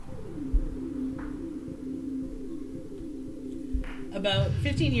About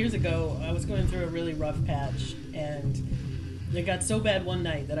 15 years ago, I was going through a really rough patch, and it got so bad one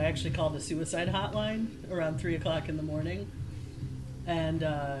night that I actually called a suicide hotline around 3 o'clock in the morning. And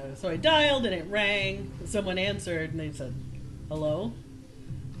so I dialed, and it rang. Someone answered, and they said, "Hello?"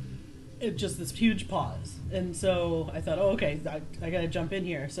 It just this huge pause. And so I thought, oh, okay, I got to jump in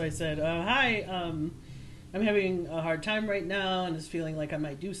here. So I said, hi, I'm having a hard time right now, and just feeling like I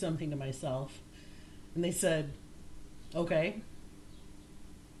might do something to myself. And they said, okay.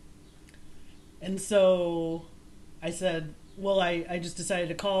 And so I said, well, I just decided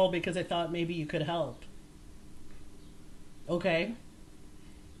to call because I thought maybe you could help. Okay.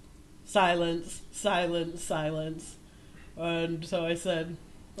 Silence, silence, silence. And so I said,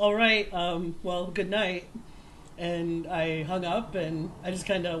 all right, well, good night. And I hung up, and I just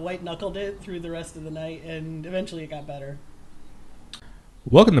kind of white-knuckled it through the rest of the night, and eventually it got better.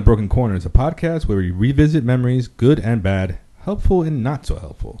 Welcome to Broken Corners, a podcast where we revisit memories, good and bad, helpful and not so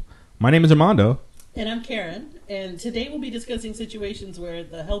helpful. My name is Armando. And I'm Karen, and today we'll be discussing situations where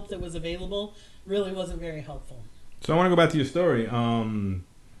the help that was available really wasn't very helpful. So I want to go back to your story.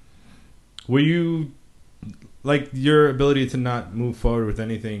 Were you, like, your ability to not move forward with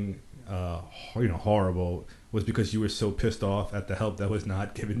anything, horrible, was because you were so pissed off at the help that was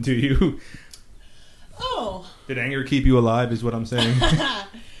not given to you? Oh. Did anger keep you alive, is what I'm saying?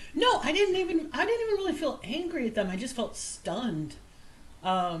 No, I didn't even really feel angry at them. I just felt stunned.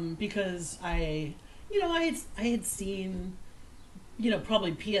 Because I had seen,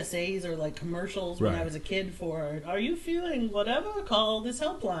 probably PSAs or like commercials when I was a kid for, are you feeling whatever? Call this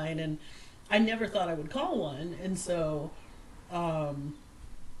helpline. And I never thought I would call one. And so,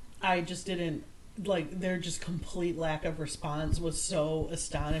 I just didn't, their just complete lack of response was so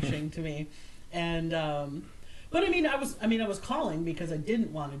astonishing to me. And, but I was calling because I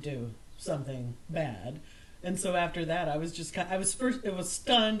didn't want to do something bad. And so after that, I was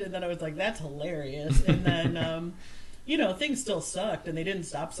stunned, and then I was like, that's hilarious. And then, things still sucked, and they didn't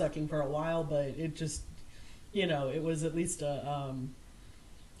stop sucking for a while, but it just, it was at least a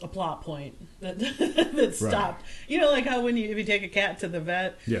plot point that that stopped. Right. Like how if you take a cat to the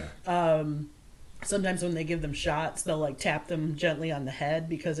vet, sometimes when they give them shots, they'll tap them gently on the head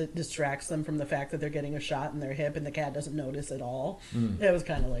because it distracts them from the fact that they're getting a shot in their hip, and the cat doesn't notice at all. It was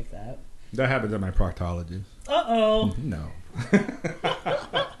kind of like that. That happens at my proctologist. Uh-oh. No.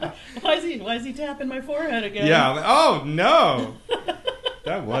 Why is he tapping my forehead again? Yeah. Oh, no.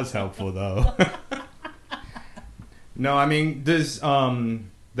 That was helpful, though. No, I mean, does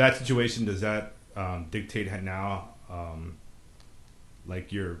that situation, does that dictate now,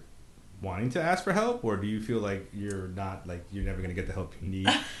 you're wanting to ask for help? Or do you feel like you're not, you're never going to get the help you need?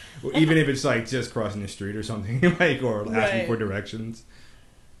 Even if it's, just crossing the street or something, or asking for directions?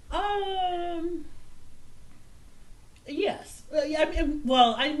 Yes.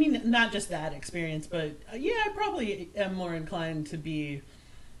 Not just that experience, but I probably am more inclined to be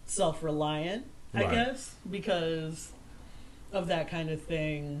self-reliant, I guess, because of that kind of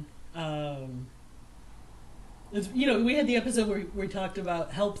thing. We had the episode where we talked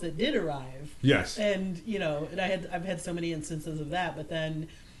about help that did arrive. Yes. And, and I've had so many instances of that, but then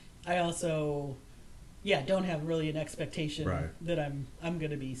I also don't have really an expectation that I'm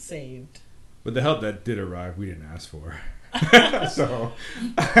going to be saved. But the help that did arrive, we didn't ask for. So,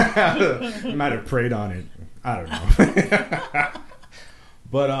 I might have prayed on it. I don't know.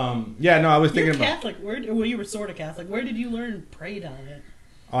 But, I was thinking You're Catholic. You were sort of Catholic. Where did you learn prayed on it?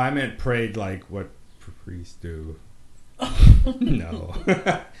 Oh, I meant prayed like what priests do. No.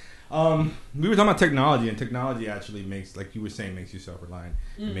 We were talking about technology, and technology actually makes, like you were saying, makes you self-reliant.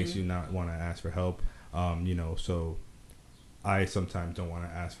 Mm-hmm. It makes you not want to ask for help. So I sometimes don't want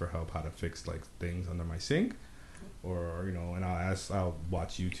to ask for help how to fix things under my sink, or and I'll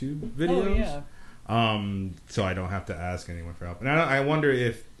watch YouTube videos. Oh, yeah. So I don't have to ask anyone for help. And I wonder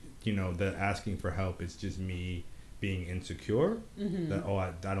if the asking for help is just me being insecure. Mm-hmm. That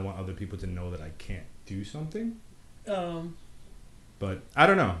I don't want other people to know that I can't do something. But I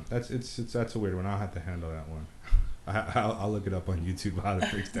don't know. That's a weird one. I'll have to handle that one. I'll look it up on YouTube how to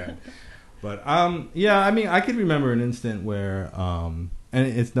fix that. But I can remember an instant where and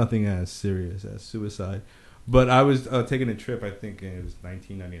it's nothing as serious as suicide, but I was taking a trip. I think it was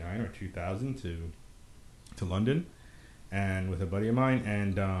 1999 or 2000 to London, and with a buddy of mine,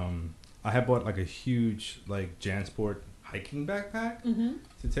 and I had bought a huge JanSport hiking backpack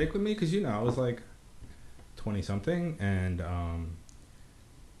to take with me because I was 20 something, and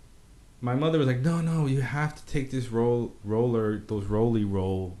my mother was like, no, you have to take this roller, those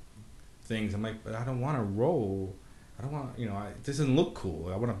roll things. I'm like, but I don't want to roll. I don't want, it doesn't look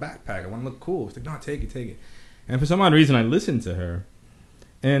cool. I want a backpack. I want to look cool. She's like, no, take it. And for some odd reason, I listened to her.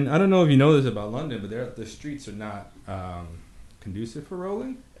 And I don't know if you know this about London, but the streets are not conducive for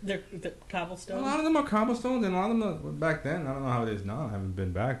rolling. They're cobblestone. A lot of them are cobblestones, and a lot of them are, back then. I don't know how it is now. I haven't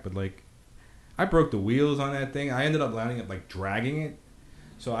been back, but like, I broke the wheels on that thing. I ended up landing up like dragging it.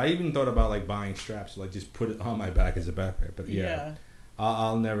 So I even thought about like buying straps, like just put it on my back as a backpack. But yeah.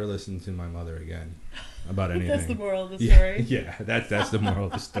 I'll never listen to my mother again about anything. That's the moral of the story. Yeah, that's the moral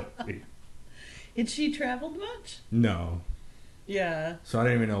of the story. Had she traveled much? No. Yeah. So I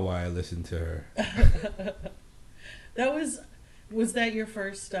don't even know why I listened to her. Was that your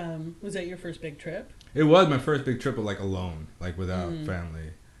first big trip? It was my first big trip, like alone, like without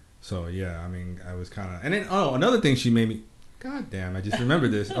family. So yeah, I mean, I was kind of, and then another thing she made me. God damn, I just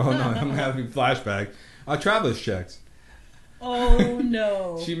remembered this. Oh no, I'm having flashback. Traveler's checks. Oh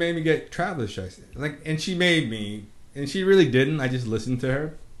no. She made me get traveler's checks, and she made me, and she really didn't. I just listened to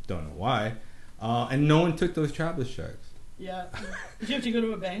her. Don't know why. And no one took those traveler's checks. Yeah. Did you have to go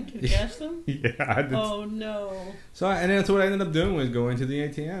to a bank and cash them? Yeah, I did. Oh no. So and that's what I ended up doing, was going to the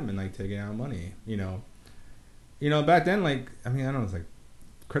ATM and like taking out money. You know, back then, like, I mean, I don't know, it's like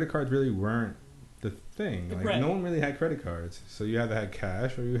credit cards really weren't the thing. Like, right. No one really had credit cards, so you either had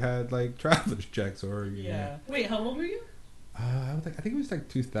cash or you had like traveler's checks or yeah. Wait, how old were you? I think it was like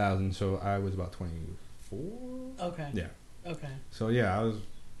 2000, so I was about 24. Okay. Yeah. Okay. So yeah, I was.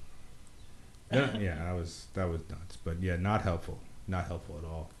 Yeah, that was nuts, but yeah, not helpful at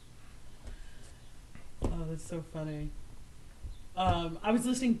all. Oh, that's so funny. I was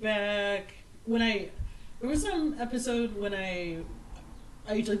listening back there was some episode when I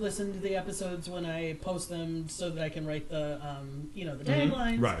usually listen to the episodes when I post them so that I can write the the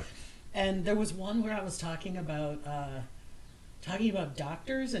taglines. Right. And there was one where I was talking about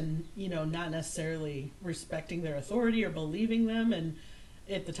doctors and not necessarily respecting their authority or believing them. And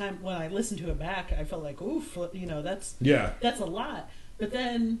at the time when I listened to it back, I felt like, oof, that's a lot. But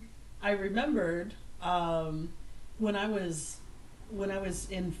then I remembered when I was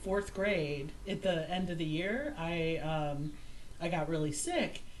in 4th grade at the end of the year, I got really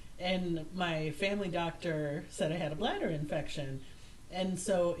sick, and my family doctor said I had a bladder infection. And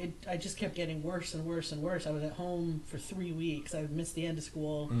so I just kept getting worse and worse and worse. I was at home for 3 weeks. I missed the end of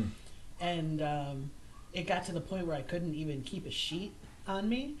school. And it got to the point where I couldn't even keep a sheet on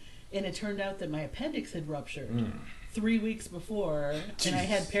me. And it turned out that my appendix had ruptured 3 weeks before. Jeez. And I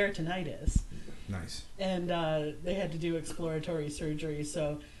had peritonitis. Nice. And they had to do exploratory surgery.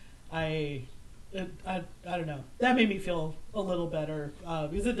 So I don't know. That made me feel a little better.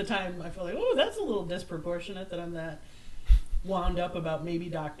 Because at the time I felt like, oh, that's a little disproportionate that I'm that wound up about maybe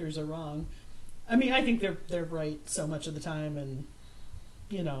doctors are wrong. I mean, I think they're right so much of the time, and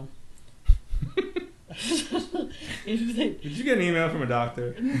Did you get an email from a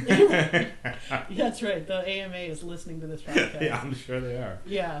doctor? That's right. The AMA is listening to this podcast. Yeah, I'm sure they are.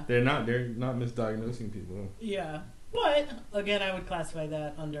 Yeah. They're not misdiagnosing people. Yeah. But again, I would classify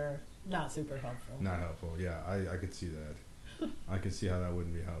that under not super helpful. Not helpful. Yeah, I could see that. I could see how that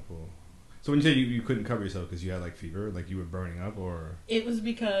wouldn't be helpful. So when you say you couldn't cover yourself because you had like fever, like you were burning up, or it was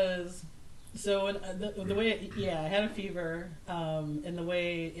because the way I had a fever, and the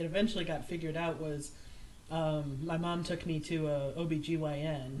way it eventually got figured out was my mom took me to a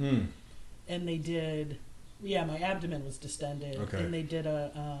OBGYN, and they did my abdomen was distended, and they did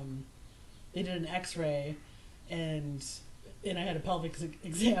an X-ray, and I had a pelvic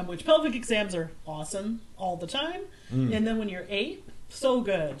exam, which pelvic exams are awesome all the time, and then when you're 8. So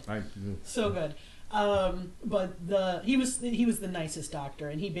good. So good. But he was the nicest doctor,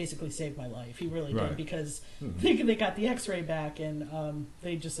 and he basically saved my life. He really did, because they got the X-ray back, and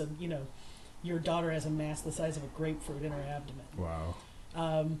they just said, your daughter has a mass the size of a grapefruit in her abdomen.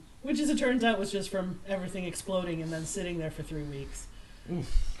 Wow. Which, as it turns out, was just from everything exploding and then sitting there for 3 weeks.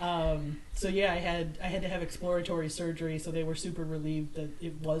 So yeah, I had to have exploratory surgery, so they were super relieved that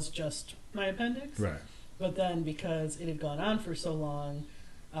it was just my appendix. Right. But then, because it had gone on for so long,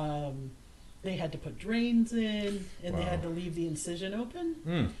 they had to put drains in, and they had to leave the incision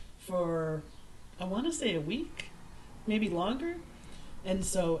open for, I want to say, a week, maybe longer. And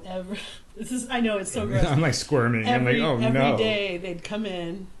so I know it's so gross. I'm like squirming. I'm like, oh no. Every day they'd come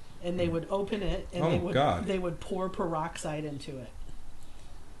in and they would open it, and they would pour peroxide into it.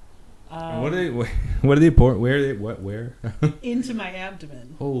 What do they pour? Where? Into my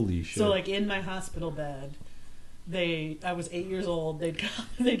abdomen. Holy shit! So like in my hospital bed, I was 8 years old. They'd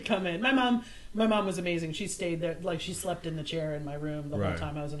come in. My mom was amazing. She stayed there, like she slept in the chair in my room the whole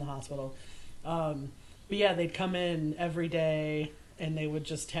time I was in the hospital. But yeah, they'd come in every day, and they would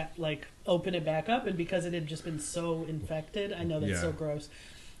just open it back up, and because it had just been so infected, I know that's so gross.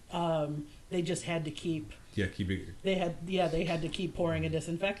 they just had to keep. Yeah, keep it. They had to keep pouring a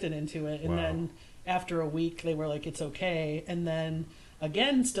disinfectant into it, and Wow. then after a week they were like, it's okay, and then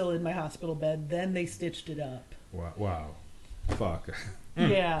again, still in my hospital bed, then they stitched it up. Wow. Fuck.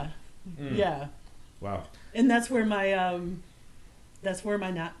 Yeah, Mm. yeah, Wow. and that's where my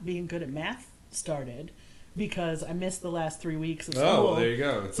not being good at math started, because I missed the last 3 weeks of school. Oh, there you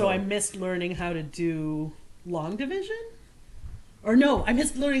go. So I missed learning how to do long division. Or no, I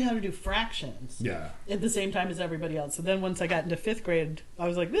missed learning how to do fractions. Yeah. At the same time as everybody else. So then once I got into 5th grade, I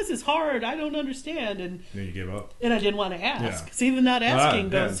was like, this is hard. I don't understand. And Then you give up. I didn't want to ask. Yeah. See, the not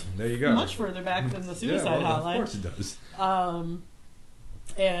asking Yeah, goes there you go. much further back than the suicide hotline. Of course it does.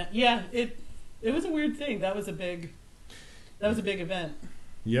 And yeah, it was a weird thing. That was a big event.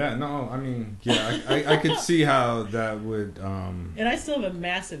 Yeah, no, I mean, yeah, I could see how that would. And I still have a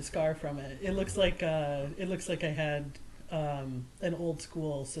massive scar from it. It looks like I had an old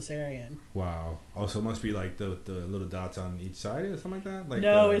school cesarean. Wow. Also, it must be like the little dots on each side or something like that. Like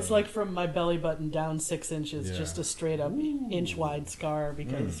no, it's like from my belly button down 6 inches, Yeah. just a straight up inch wide scar.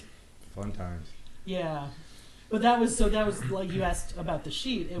 Because fun times. yeah, but that was like you asked about the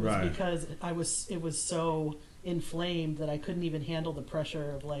sheet. It was Right. because it was so inflamed that I couldn't even handle the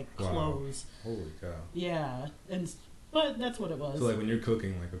pressure of like Wow. clothes. Holy cow. Yeah, but that's what it was. So like when you're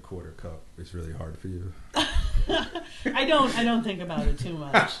cooking like a quarter cup, it's really hard for you. I don't think about it too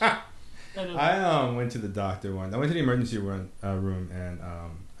much. I went to the doctor once. I went to the emergency room and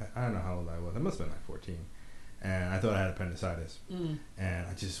I don't know how old I was. I must have been like 14, and I thought I had appendicitis. And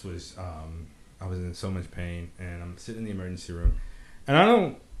I just was I was in so much pain, and I'm sitting in the emergency room, and I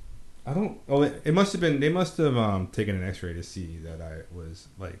don't. Oh, it must have been. They must have taken an X-ray to see that I was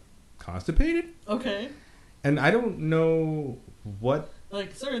like constipated. Okay. And I don't know what.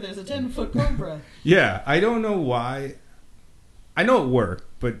 Like, sir, there's a 10-foot cobra. Yeah, I don't know why. I know it worked,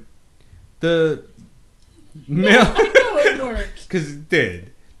 but the male. I know it worked. Because it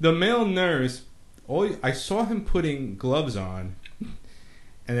did. The male nurse. I saw him putting gloves on,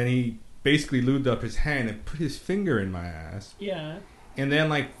 and then he basically lubed up his hand and put his finger in my ass. Yeah. And then,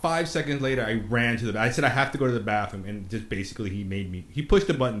 like 5 seconds later, I ran to I said I have to go to the bathroom, and just basically he pushed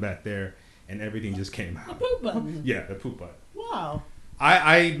the button back there, and everything just came out. The poop button. Yeah, the poop button. Wow.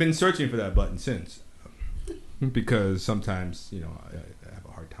 I've been searching for that button since, because sometimes I have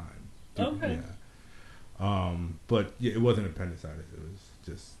a hard time. Okay. Yeah. But yeah, it wasn't appendicitis. It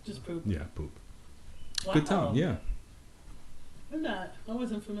was just poop. Yeah, poop. Wow. Good time. Yeah. I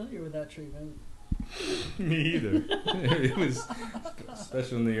wasn't familiar with that treatment. Me either. It was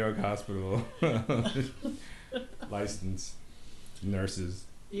special New York hospital. Licensed nurses.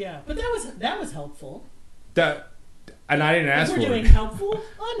 Yeah, but that was helpful. And I didn't ask for We're doing it. helpful,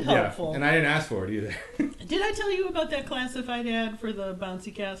 unhelpful. Yeah, and I didn't ask for it either. Did I tell you about that classified ad for the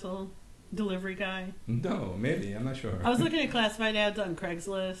bouncy castle delivery guy? No, maybe. I'm not sure. I was looking at classified ads on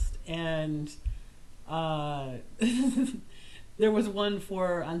Craigslist, and there was one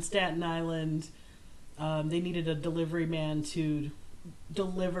on Staten Island. They needed a delivery man to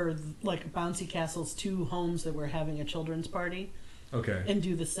deliver like bouncy castles to homes that were having a children's party. Okay. And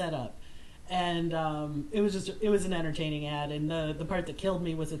do the setup. And it was an entertaining ad, and the part that killed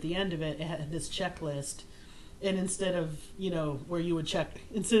me was at the end of it. It had this checklist, and instead of where you would check,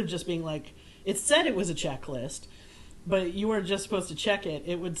 instead of just being like, it said it was a checklist, but you were just supposed to check it.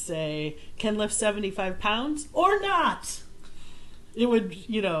 It would say, can lift 75 pounds or not. It would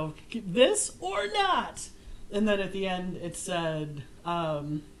this or not, and then at the end it said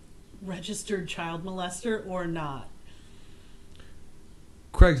registered child molester or not.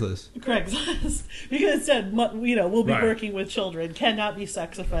 Craigslist. Because it said, we'll be Right. working with children, cannot be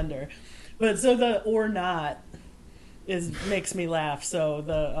sex offender. But so the or not makes me laugh.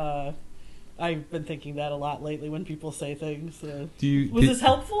 So I've been thinking that a lot lately when people say things. Was this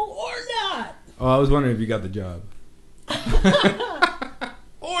helpful or not? Oh, I was wondering if you got the job.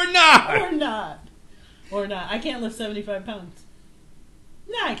 Or not. Or not. Or not. I can't lift 75 pounds.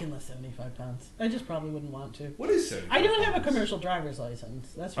 No, I can lift 75 pounds. I just probably wouldn't want to. What is 75 I don't have a pounds? commercial driver's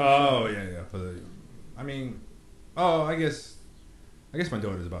license. That's for Oh, sure. yeah. I guess my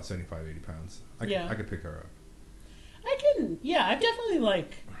daughter's about 75, 80 pounds. I could pick her up. I've definitely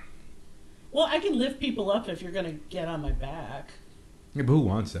I can lift people up if you're going to get on my back. Yeah, but who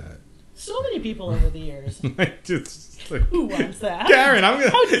wants that? So many people over the years. Who wants that? Karen, I'm gonna.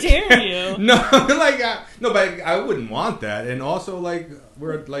 How dare you? No, but I wouldn't want that. And also,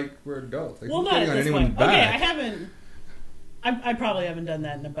 we're adults. Well, who's not getting at this anyone's point. Okay, back? I haven't. I probably haven't done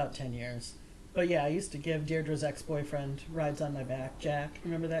that in about 10 years. But yeah, I used to give Deirdre's ex-boyfriend rides on my back. Jack,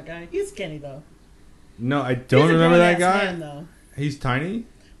 remember that guy? He's skinny though. No, I don't He's a remember that grown-ass guy. man, though. He's tiny.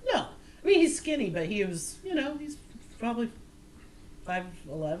 mean, he's skinny, but he was, he's probably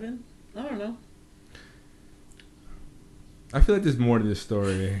 5'11". I don't know. I feel like there's more to this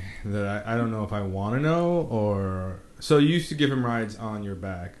story that I don't know if I want to know, or... So you used to give him rides on your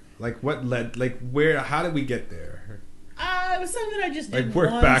back. Like, what led... Like, where... How did we get there? It was something I just did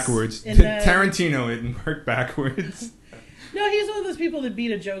work once, backwards. then... Tarantino it and work backwards. No, he's one of those people that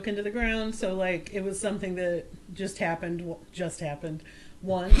beat a joke into the ground. So, like, it was something that just happened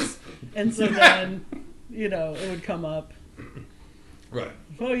once. And so then, it would come up. Right.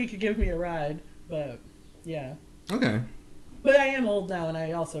 Oh, you could give me a ride. But, yeah. Okay. But I am old now, and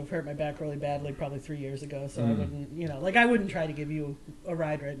I also have hurt my back really badly probably 3 years ago. So I wouldn't, I wouldn't try to give you a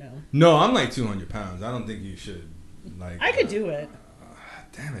ride right now. No, I'm like 200 pounds. I don't think you should, like... I could do it.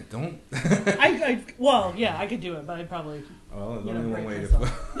 Damn it, don't... I could do it, but I'd probably... Oh, there's only one way to...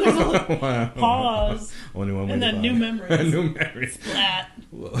 Pause. Only one way and to... then new memories. New memories. Splat.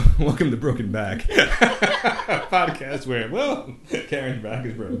 Welcome to Broken Back. Podcast where, Karen's back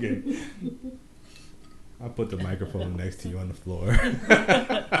is broken. I'll put the microphone next to you on the floor.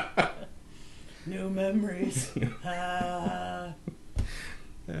 New memories.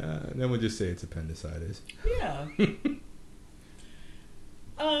 Then we'll just say it's appendicitis. Yeah.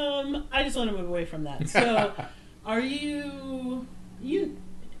 I just want to move away from that. So,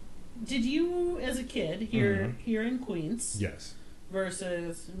 did you as a kid here in Queens? Yes.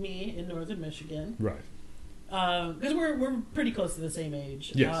 Versus me in Northern Michigan. Right. Because we're pretty close to the same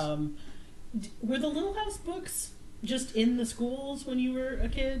age. Yes. Were the Little House books just in the schools when you were a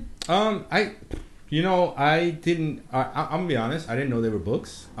kid? I didn't. I'm gonna be honest. I didn't know they were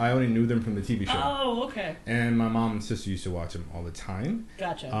books. I only knew them from the TV show. Oh, okay. And my mom and sister used to watch them all the time.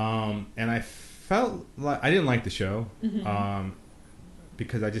 Gotcha. And I felt like I didn't like the show. Mm-hmm.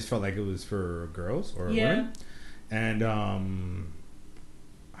 Because I just felt like it was for girls or women. And and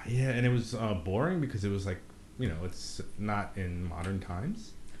it was boring because it was like, it's not in modern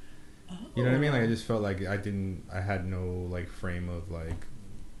times. Oh. You know what I mean? Like I just felt like I had no like frame of like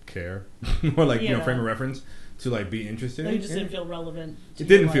care or like frame of reference to like be interested in. It just didn't feel relevant. It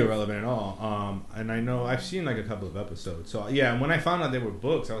didn't feel relevant at all. And I know I've seen like a couple of episodes. So yeah, when I found out they were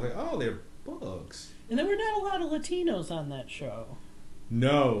books, I was like, oh, they're books. And there were not a lot of Latinos on that show.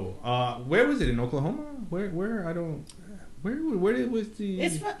 No. Where was it? In Oklahoma? Where was the...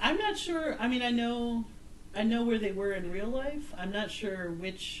 I'm not sure. I mean, I know where they were in real life. I'm not sure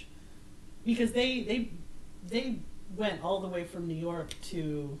which... Because they went all the way from New York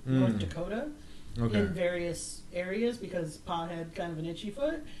to North Dakota in various areas because Pa had kind of an itchy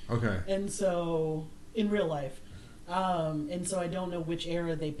foot. Okay. And so, in real life. And so I don't know which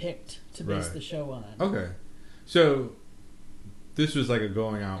era they picked to base the show on. Okay. So... This was like a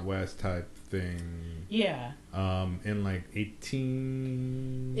going out west type thing. Yeah. In like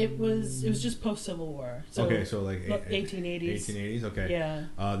 18. It was just post Civil War. So okay, so like 1880s. 1880s. Okay. Yeah.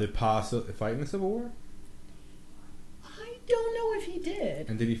 Did Pa fight in the Civil War? I don't know if he did.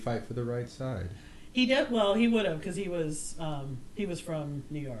 And did he fight for the right side? He did. Well, he would have because he was from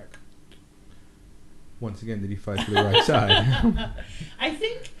New York. Once again, did he fight for the right side? I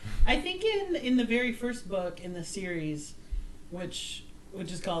think in the very first book in the series. Which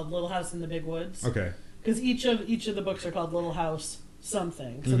is called Little House in the Big Woods. Okay. Because each of the books are called Little House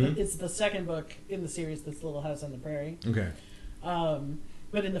something. So it's the second book in the series that's Little House on the Prairie. Okay.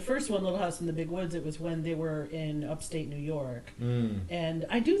 But in the first one, Little House in the Big Woods, it was when they were in upstate New York. And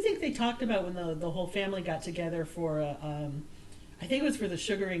I do think they talked about when the whole family got together for I think it was for the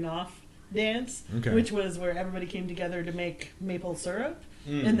sugaring off dance, which was where everybody came together to make maple syrup,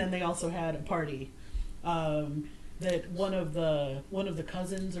 and then they also had a party. That one of the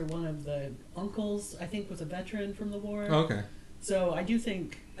cousins or one of the uncles, I think, was a veteran from the war. Oh, okay. So I do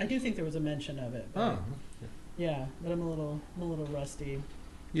think there was a mention of it. But, yeah, but I'm a little rusty.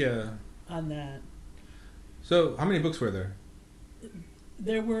 Yeah. On that. So how many books were there?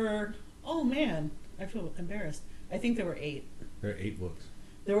 There were. Oh man, I feel embarrassed. I think there were 8. There are 8 books.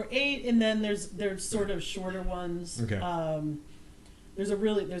 There were 8, and then there's sort of shorter ones. Okay. There's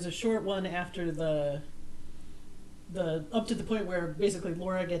a short one after the up to the point where basically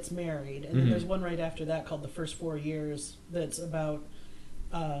Laura gets married, and then there's one right after that called The First 4 Years that's about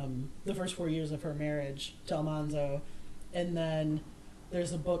the first 4 years of her marriage to Almanzo, and then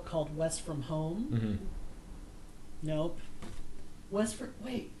there's a book called West from Home. Nope. There's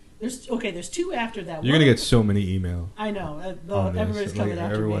 2 after that. You're gonna get so many emails. I know. Everybody's coming after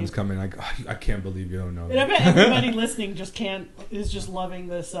me. Everyone's coming. Like, oh, I can't believe you don't know. And I bet everybody listening is just loving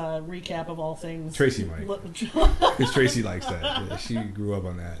this recap of all things. Tracy might, because Tracy likes that. Yeah, she grew up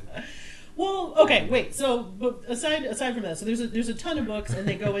on that. Well, okay, wait. So, but aside from that, so there's a ton of books, and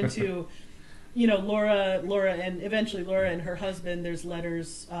they go into, Laura, and eventually Laura and her husband. There's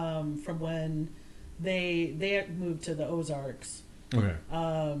letters from when they moved to the Ozarks, Okay.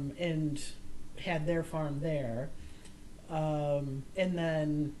 and had their farm there. And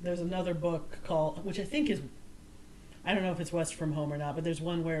then there's another book called, which I think is, I don't know if it's West from Home or not, but there's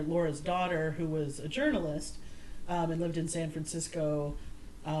one where Laura's daughter, who was a journalist and lived in San Francisco,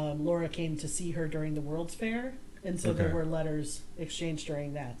 Laura came to see her during the World's Fair, and so there were letters exchanged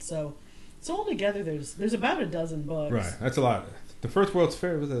during that. So altogether, there's about a dozen books. Right, that's a lot. The first World's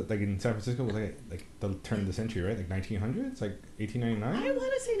Fair was like in San Francisco was like the turn of the century, right? Like 1900s, like 1899. I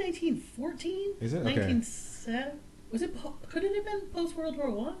want to say 1914. Is it? 1907? Was it? Could it have been post World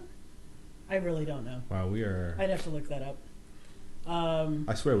War One? I really don't know. Wow, we are. I'd have to look that up.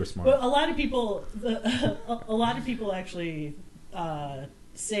 I swear we're smart. But a lot of people, actually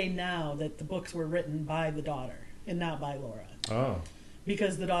say now that the books were written by the daughter and not by Laura. Oh.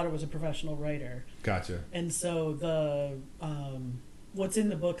 Because the daughter was a professional writer. Gotcha. And so the what's in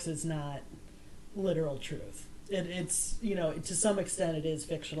the books is not literal truth. It's to some extent it is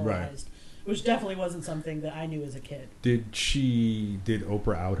fictionalized, right. Which definitely wasn't something that I knew as a kid. Did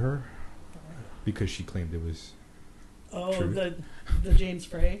Oprah out her because she claimed it was? Oh, true? the James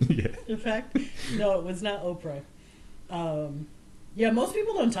Frey yeah. effect. No, it was not Oprah. Yeah, most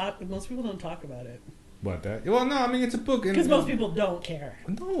people don't talk about it. What that? Well, no, I mean it's a book, because most people don't care.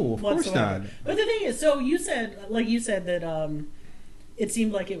 No, of whatsoever. course not. But the thing is, so you said that it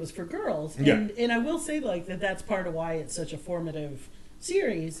seemed like it was for girls, and I will say that's part of why it's such a formative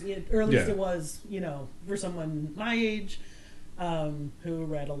series, or at least it was, for someone my age who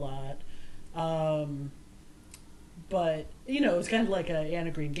read a lot. But it was kind of like a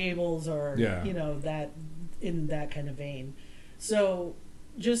Anna Green Gables or that in that kind of vein. So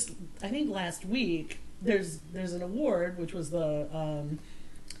just I think last week there's an award which was the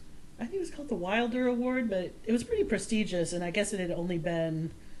I think it was called the Wilder Award, but it was pretty prestigious, and I guess it had only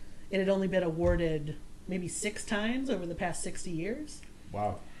been awarded maybe 6 times over the past 60 years.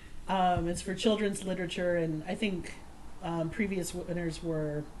 Wow. It's for children's literature, and I think previous winners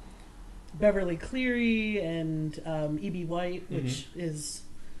were Beverly Cleary and E.B. White, which is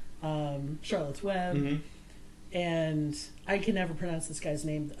Charlotte's Web. Mm-hmm. And I can never pronounce this guy's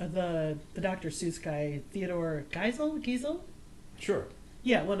name. The Dr. Seuss guy, Theodore Geisel? Sure.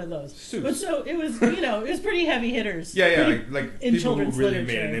 Yeah, one of those. Seuss. But so it was, it was pretty heavy hitters. Yeah, like in people children's who really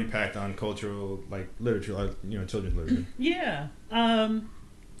literature. made an impact on cultural, literature, children's literature. Yeah. And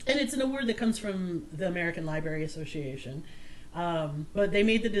it's an award that comes from the American Library Association. But they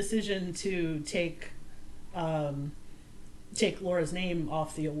made the decision to take Laura's name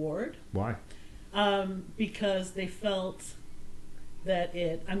off the award. Why? Because they felt that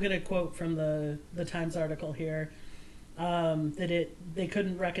I'm going to quote from the Times article here, that they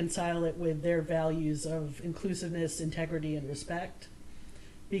couldn't reconcile it with their values of inclusiveness, integrity, and respect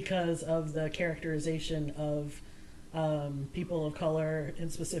because of the characterization of people of color,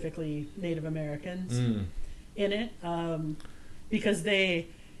 and specifically Native Americans in it. Because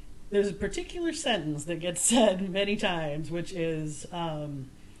there's a particular sentence that gets said many times, which is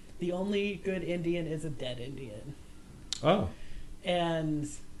the only good Indian is a dead Indian. Oh. And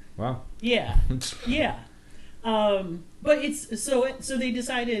wow. Yeah. Yeah. But it's so they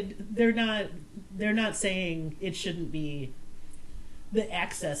decided they're not saying it shouldn't be, the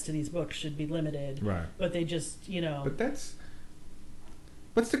access to these books should be limited. Right. But they just, But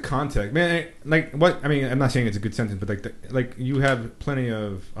what's the context, man? I'm not saying it's a good sentence, but you have plenty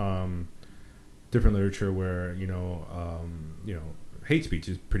of different literature where hate speech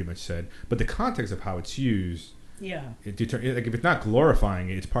is pretty much said, but the context of how it's used, if it's not glorifying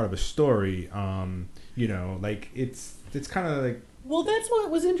it, it's part of a story. It's kind of like. Well, that's what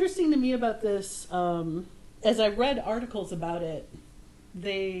was interesting to me about this. As I read articles about it,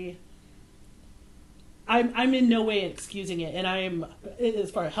 I'm in no way excusing it, and I'm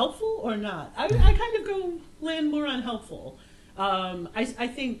as far helpful or not. I kind of land more on helpful. I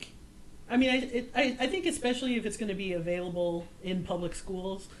think especially if it's going to be available in public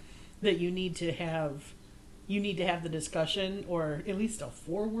schools, that you need to have the discussion, or at least a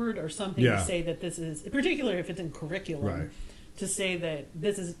foreword or something to say that this is, particularly if it's in curriculum. Right. To say that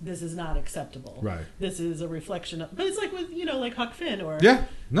this is not acceptable. Right. This is a reflection of, but it's like with like Huck Finn or with,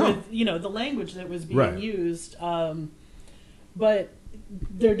 the language that was being used. But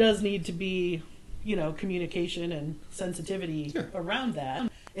there does need to be communication and sensitivity around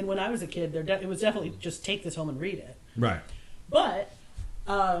that. And when I was a kid, it was definitely just take this home and read it. Right. But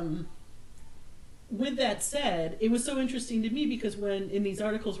with that said, it was so interesting to me because when in these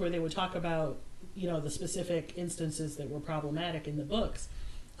articles where they would talk about, the specific instances that were problematic in the books,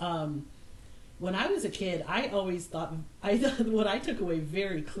 when I was a kid, I always thought what I took away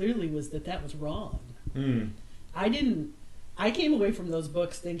very clearly was that was wrong. I came away from those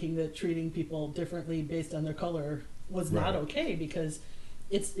books thinking that treating people differently based on their color was not okay, because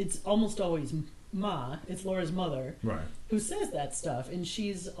it's almost always Ma, it's Laura's mother, who says that stuff, and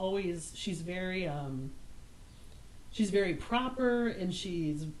she's very proper, and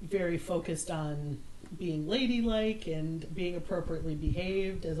she's very focused on being ladylike and being appropriately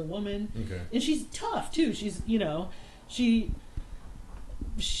behaved as a woman. Okay. And she's tough too. She's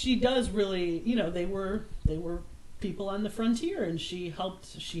she does really, they were people on the frontier, and she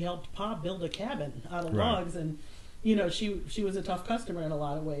helped Pa build a cabin out of logs, and she was a tough customer in a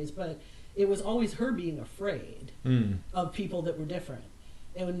lot of ways, but it was always her being afraid of people that were different.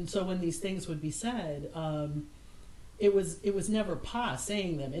 And so when these things would be said, it was never Pa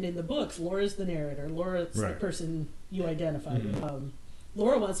saying them. And in the books, Laura's the narrator. Laura's the person you identify with.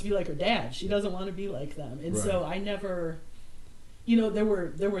 Laura wants to be like her dad. She doesn't want to be like them. And so I never, there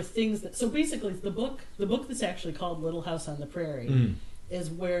were things that. So basically, the book that's actually called Little House on the Prairie is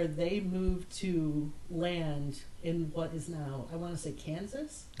where they moved to land in what is now, I want to say,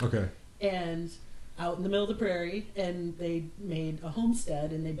 Kansas. Okay. And out in the middle of the prairie, and they made a homestead,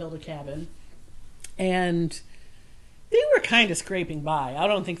 and they built a cabin, and they were kind of scraping by. I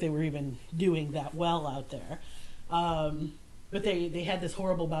don't think they were even doing that well out there. But they had this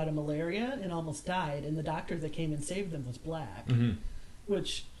horrible bout of malaria and almost died, and the doctor that came and saved them was black,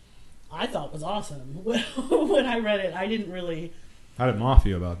 which I thought was awesome. When I read it, I didn't really... How did Ma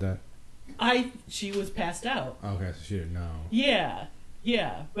feel about that? She was passed out. Okay, so she didn't know.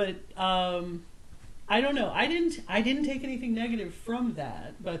 Yeah, but I don't know. I didn't take anything negative from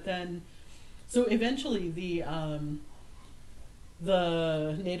that. But then, so eventually the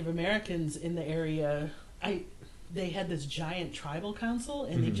Native Americans in the area, they had this giant tribal council,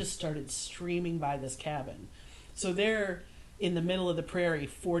 and they just started streaming by this cabin. So they're in the middle of the prairie,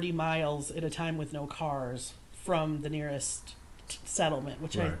 40 miles at a time with no cars from the nearest settlement,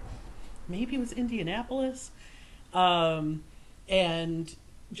 which maybe it was Indianapolis. And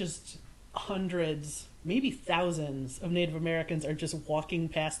just hundreds, maybe thousands of Native Americans are just walking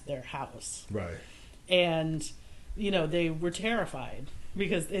past their house. Right. And, they were terrified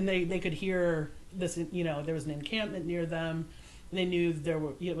because they could hear this, there was an encampment near them. They knew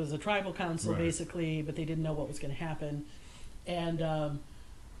it was a tribal council basically, but they didn't know what was going to happen. And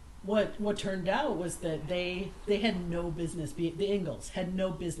what turned out was that they had no business the Ingalls had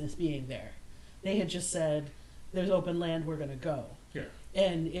no business being there. They had just said, there's open land, we're going to go. Yeah.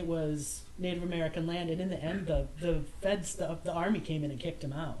 And it was Native American land, and in the end, the feds, the army came in and kicked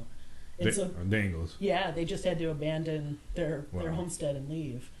them out. And the Ingalls. Yeah, they just had to abandon their homestead and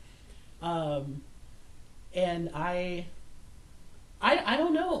leave. And I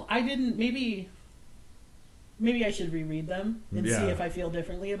don't know. I didn't. Maybe I should reread them and see if I feel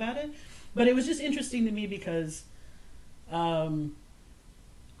differently about it. But it was just interesting to me because, I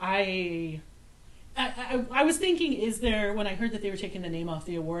was thinking, when I heard that they were taking the name off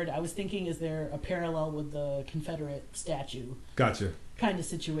the award, I was thinking, is there a parallel with the Confederate statue? Gotcha. Kind of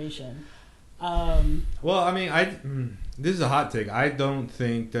situation. Well, I mean, this is a hot take. I don't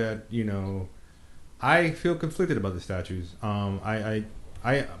think that, I feel conflicted about the statues.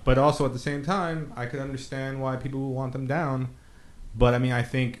 But also at the same time, I could understand why people would want them down. But I mean, I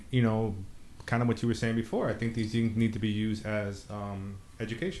think, kind of what you were saying before, I think these things need to be used as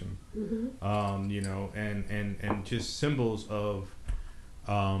education, and just symbols of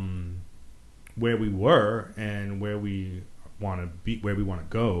where we were and where we want to be, where we want to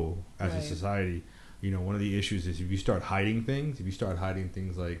go as a society. One of the issues is if you start hiding things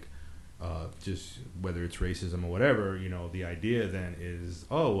like just whether it's racism or whatever, the idea then is,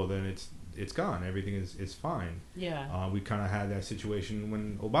 then it's gone. Everything is fine. Yeah. We kind of had that situation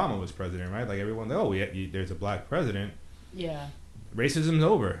when Obama was president, right? Like everyone, there's a black president. Yeah. Racism's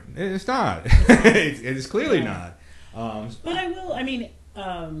over. It's not. It's clearly not. But I will. I mean,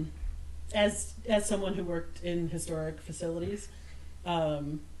 as someone who worked in historic facilities,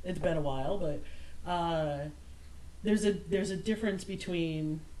 it's been a while, but there's a difference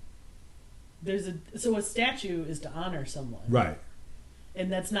between so a statue is to honor someone, right?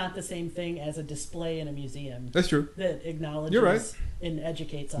 And that's not the same thing as a display in a museum. That's true. That acknowledges You're right. and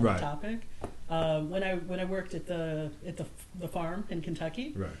educates on the topic. When I worked at the farm in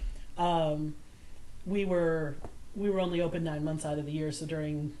Kentucky, we were only open 9 months out of the year. So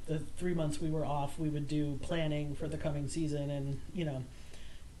during the 3 months we were off, we would do planning for the coming season, and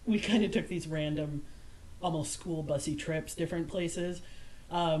we kind of took these random, almost school bussy trips, different places.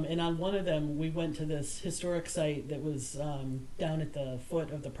 And on one of them, we went to this historic site that was down at the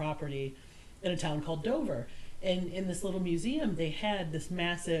foot of the property in a town called Dover. And in this little museum, they had this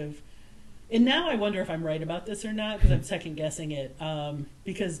massive... And now I wonder if I'm right about this or not, because I'm second guessing it.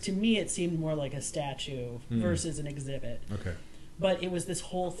 Because to me, it seemed more like a statue versus an exhibit. Okay. But it was this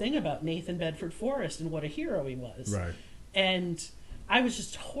whole thing about Nathan Bedford Forrest and what a hero he was. Right. And I was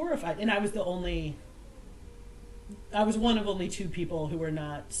just horrified. And I was one of only two people who were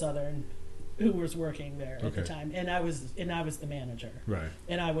not Southern who was working there at the time. And I was the manager. Right.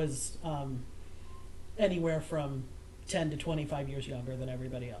 And I was anywhere from 10 to 25 years younger than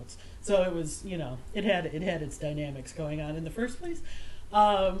everybody else. So it was, it had its dynamics going on in the first place.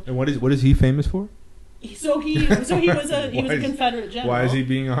 And what is he famous for? So he was a Confederate general. Why is he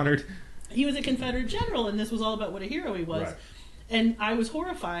being honored? He was a Confederate general, and this was all about what a hero he was. Right. And I was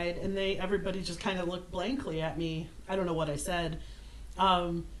horrified, and everybody just kind of looked blankly at me. I don't know what I said.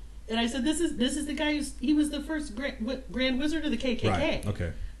 And I said, "This is the guy he was the first Grand Wizard of the KKK." Right.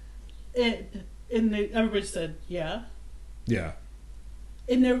 Okay. Everybody said, "Yeah." Yeah.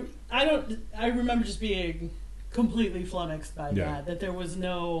 And I remember just being completely flummoxed by that there was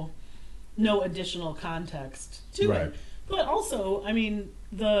no additional context to it. But also, I mean,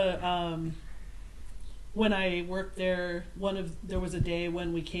 when I worked there, there was a day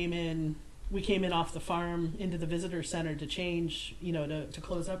when we came in off the farm into the visitor center to change, to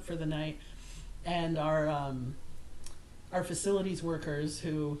close up for the night, and our facilities workers,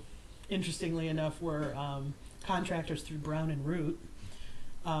 who interestingly enough were contractors through Brown and Root.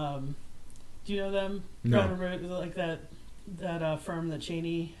 Do you know them? No. Brown and Root is like that firm that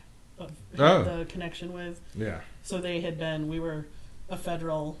Cheney had the connection with. Yeah. So we were a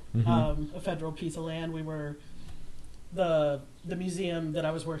federal piece of land. We were the museum that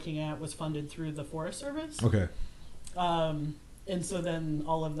I was working at was funded through the Forest Service. Okay. And so then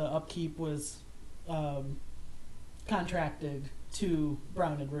all of the upkeep was contracted to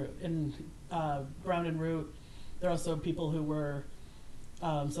Brown and Root. And Brown and Root, there are also people who were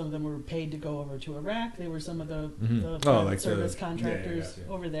some of them were paid to go over to Iraq. They were some of the service contractors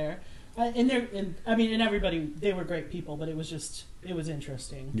over there. And everybody, they were great people, but it was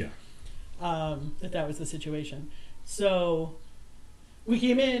interesting. Yeah. That was the situation. So we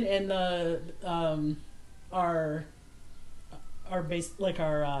came in, and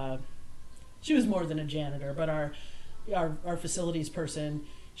she was more than a janitor, but our facilities person,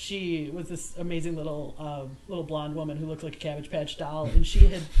 she was this amazing little blonde woman who looked like a Cabbage Patch doll, and she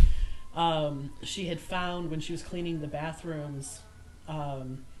had found when she was cleaning the bathrooms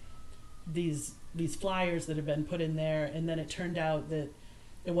these flyers that had been put in there, and then it turned out that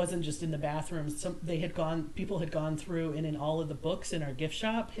it wasn't just in the bathrooms. People had gone through, and in all of the books in our gift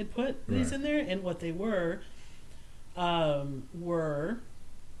shop had put these in there, and what they were I'm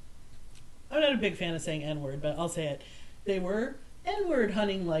not a big fan of saying N-word, but I'll say it. They were N-word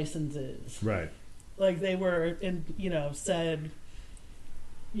hunting licenses. Right. Like they were, said,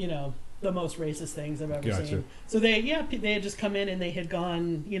 the most racist things I've ever seen. So they had just come in and they had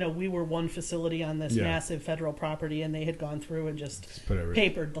gone, we were one facility on this massive federal property, and they had gone through and just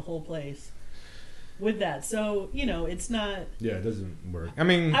papered the whole place with that. So, it's not... Yeah, it doesn't work. I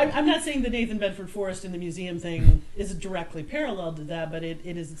mean... I'm not saying the Nathan Bedford Forrest in the museum thing is directly parallel to that, but it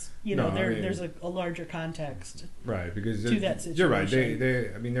is, there's a larger context. Right, because... to that situation. You're right.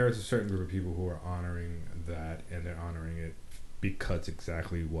 There is a certain group of people who are honoring that, and they're honoring it because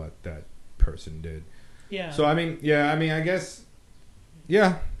exactly what that person did. Yeah. So, I guess...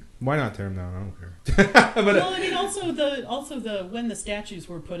 Yeah. Why not tear them down? I don't care. But, also when the statues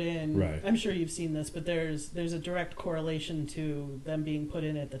were put in, right. I'm sure you've seen this, but there's a direct correlation to them being put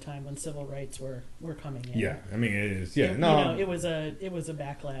in at the time when civil rights were coming in. Yeah, it is. Yeah, it was a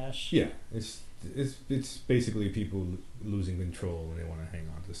backlash. Yeah, it's basically people losing control when they want to hang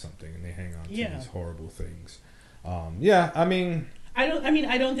on to something, and they hang on to these horrible things. I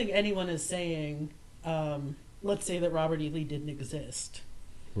don't think anyone is saying, let's say that Robert E. Lee didn't exist.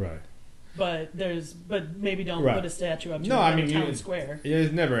 Right. But maybe don't put a statue up to town square.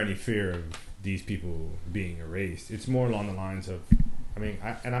 There's never any fear of these people being erased. It's more along the lines of,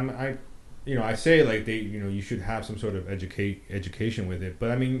 I say like they, you should have some sort of education with it.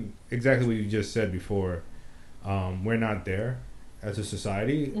 But exactly what you just said before. We're not there as a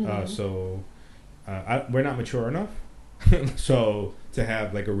society, so we're not mature enough. So to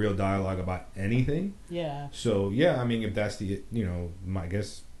have like a real dialogue about anything. Yeah. So if that's the I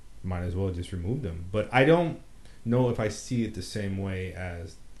guess might as well just remove them. But I don't know if I see it the same way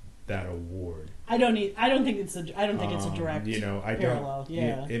as that award. I don't think it's a direct. You know, I parallel. don't.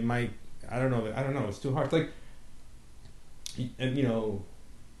 Yeah. It might. I don't know. It's too hard. Like, and you know,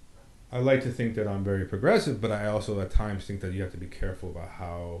 I like to think that I'm very progressive, but I also at times think that you have to be careful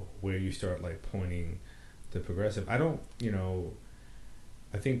about where you start like pointing the progressive. I don't. You know,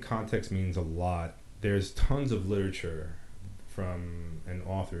 I think context means a lot. There's tons of literature from and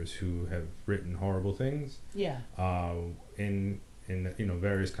authors who have written horrible things. Yeah. In you know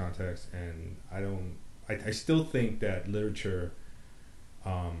various contexts, and I still think that literature.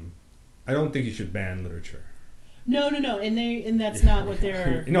 I don't think you should ban literature. No, and that's not what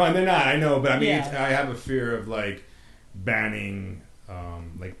they're. No, and they're not. I know, but I mean, Yeah. I have a fear of like banning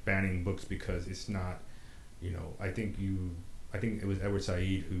books because it's not. You know, I think it was Edward Said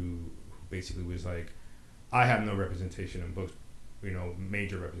who basically was like, I have no representation in books, you know,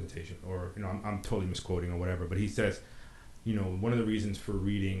 major representation, or you know, I'm totally misquoting or whatever, but he says, you know, one of the reasons for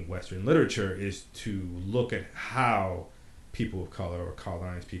reading Western literature is to look at how people of color or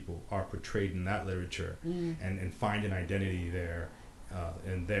colonized people are portrayed in that literature and find an identity there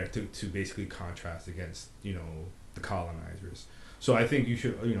and there to basically contrast against, you know, the colonizers. So I think you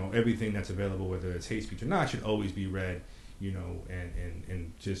should, you know, everything that's available, whether it's hate speech or not, should always be read, you know,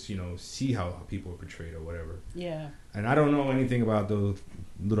 and just, you know, see how people are portrayed or whatever. Yeah. And I don't know anything about those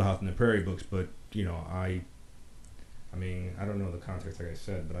Little House on the Prairie books, but, you know, I mean, I don't know the context, like I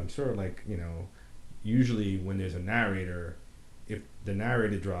said, but I'm sure, like, you know, usually when there's a narrator, if the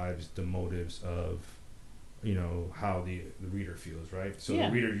narrator drives the motives of, you know, how the reader feels, right? So Yeah.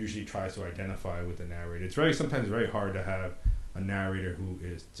 the reader usually tries to identify with the narrator. It's sometimes very hard to have a narrator who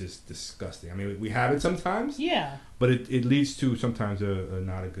is just disgusting. I mean, we have it sometimes, Yeah. but it leads to sometimes a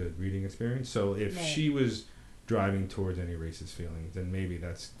not a good reading experience. So if Right. she was driving towards any racist feelings, then maybe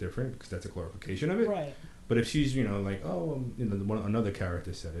that's different because that's a glorification of it. Right. But if she's, you know, like, oh, you know, another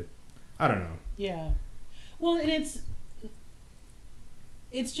character said it, I don't know. Yeah. Well, and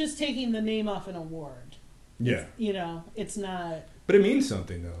it's just taking the name off an award. Yeah. You know, it's not. But it means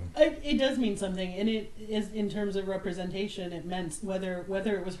something, though. It does mean something, and it is in terms of representation. It meant whether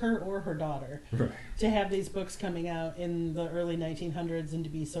it was her or her daughter Right. to have these books coming out in the early 1900s and to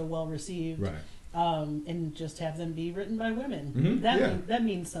be so well received, Right. and just have them be written by women. Mhm, yeah. That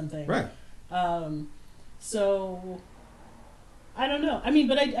means something, Right. So I don't know. I mean,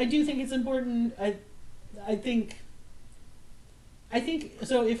 but I do think it's important. I think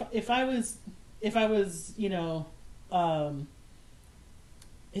so. If I was, you know,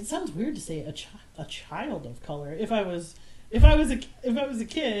 it sounds weird to say a child of color. If I was a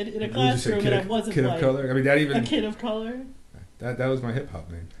kid in a classroom and I wasn't kid like of color. I mean, that even a kid of color. that was my hip hop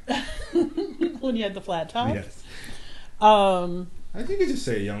name. When you had the flat top. Yes. I think you just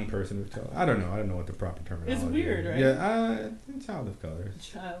say a young person of color. I don't know what the proper terminology is. It's weird, right? Yeah, child of color.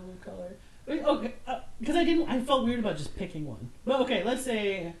 Child of color. Okay, because I felt weird about just picking one. But okay, let's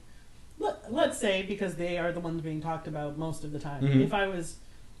say because they are the ones being talked about most of the time. Mhm.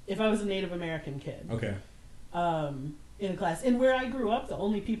 If I was a Native American kid, Okay. in a class, and where I grew up, the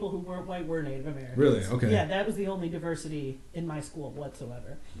only people who weren't white were Native Americans. Really? Okay. Yeah, that was the only diversity in my school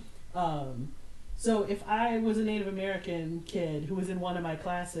whatsoever. So if I was a Native American kid who was in one of my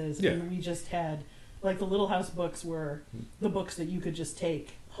classes, Yeah. and we just had, like, the Little House books were the books that you could just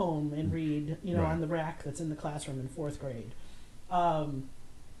take home and read, you know, Right. on the rack that's in the classroom in 4th grade.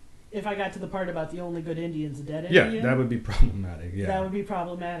 If I got to the part about the only good Indian's a dead Indian, Yeah, that would be problematic. Yeah. that would be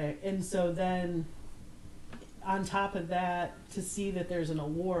problematic. And so then, on top of that, to see that there's an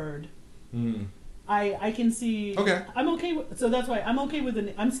award, Mm. I can see. Okay. I'm okay. So that's why I'm okay with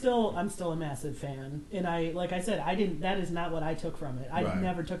the. I'm still a massive fan, and like I said, I didn't. That is not what I took from it. I Right.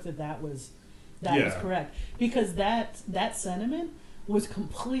 never took that was Yeah. correct, because that sentiment was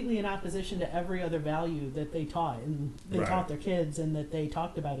completely in opposition to every other value that they taught and they Right. taught their kids and that they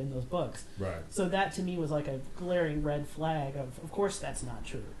talked about in those books. Right. So that to me was like a glaring red flag of course that's not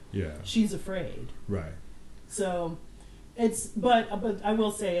true. Yeah. She's afraid. Right. So but I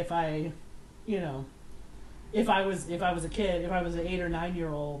will say if I, you know, if I was a kid, if I was an 8 or 9 year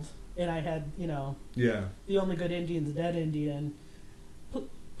old and I had, you know, Yeah. the only good Indian's a dead Indian.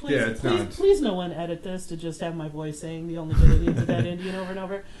 Please, Yeah, it's not. please, no one edit this to just have my voice saying the only good Indian's a dead Indian over and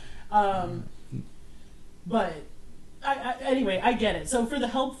over. But anyway, I get it. So for the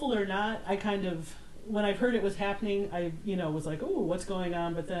helpful or not, I kind of, when I've heard it was happening, I, you know, was like, oh, what's going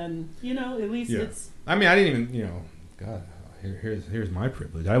on? But then, you know, at least Yeah. it's. I mean, I didn't even, you know, God, here's my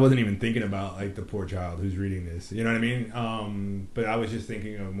privilege. I wasn't even thinking about like the poor child who's reading this. You know what I mean? But I was just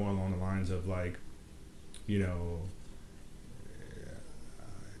thinking of more along the lines of like, you know,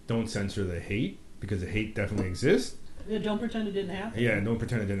 don't censor the hate because the hate definitely exists. Yeah, don't pretend it didn't happen. Yeah, don't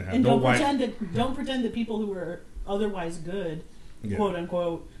pretend it didn't happen. And don't pretend that people who were otherwise good, quote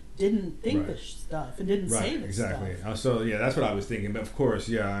unquote, didn't think this stuff and didn't say this exactly. stuff. So yeah, that's what I was thinking. But of course,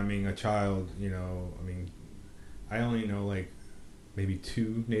 yeah, I mean, a child, I only know like maybe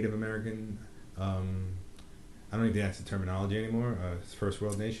 2 Native American. I don't even think that's the terminology anymore. First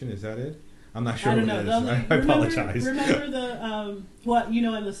world nation, is that it? I'm not sure. I don't know. I apologize. Remember the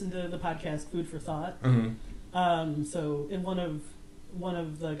I listened to the podcast Food for Thought. Mm-hmm. So in one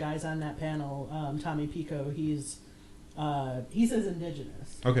of the guys on that panel, Tommy Pico, he says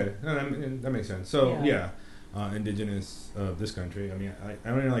indigenous. Okay, no, that makes sense. So indigenous of this country. I mean, I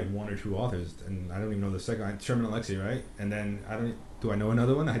only know like 1 or 2 authors, and I don't even know the second. Sherman Alexie, right? And then do I know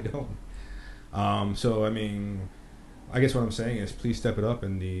another one? I don't. So I mean, I guess what I'm saying is, please step it up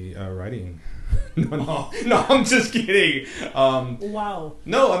in the writing. no, I'm just kidding. Wow.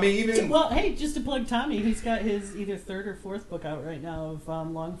 No, I mean even. Well, hey, just to plug Tommy, he's got his either 3rd or 4th book out right now of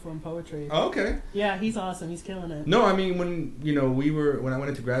long form poetry. Oh, okay. Yeah, he's awesome. He's killing it. No, I mean when I went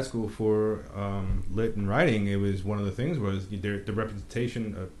into grad school for lit and writing, it was one of the things was the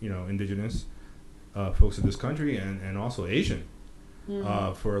representation of indigenous folks of this country and also Asian.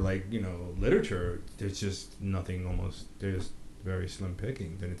 Mm-hmm. For literature, there's just nothing. Almost there's very slim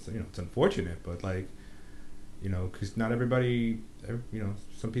pickings, and it's unfortunate, but because not everybody,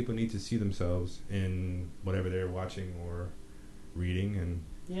 some people need to see themselves in whatever they're watching or reading, and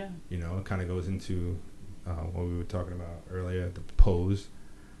it kind of goes into what we were talking about earlier, the Pose,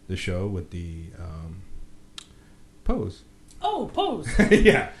 the show with the Pose. Oh, Pose.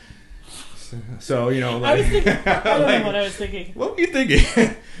 Yeah. So I was thinking. I don't know what I was thinking. What were you thinking?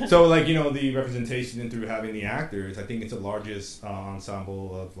 So the representation and through having the actors, I think it's the largest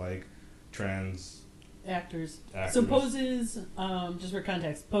ensemble of trans actors. So Pose is just for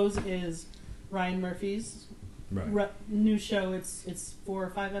context. Pose is Ryan Murphy's new show. It's 4 or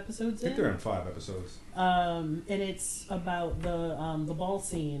 5 episodes. I think they're in 5 episodes. And it's about the ball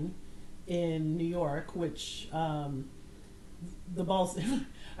scene in New York, which the ball scene.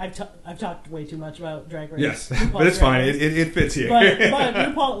 I've talked way too much about Drag Race. Yes, but it's fine. It fits here. But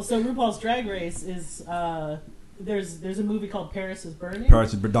RuPaul's Drag Race is there's a movie called Paris is Burning.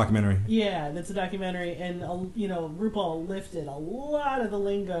 Paris is a documentary. Yeah, that's a documentary, and RuPaul lifted a lot of the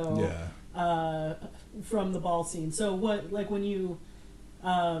lingo from the ball scene. So when you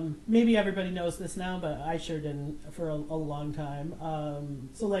maybe everybody knows this now, but I sure didn't for a long time.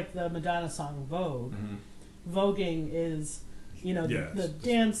 So the Madonna song Vogue, voguing is. The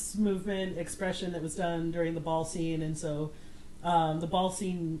dance movement expression that was done during the ball scene, and so the ball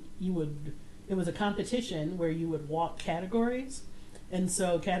scene it was a competition where you would walk categories, and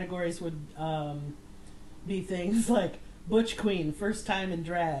so categories would be things like Butch Queen, first time in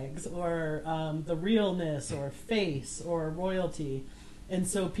drags, or the realness, or face, or royalty, and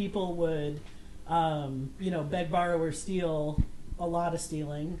so people would beg, borrow, or steal, a lot of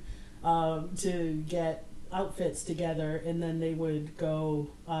stealing, to get outfits together, and then they would go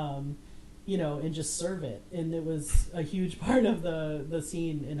and just serve it, and it was a huge part of the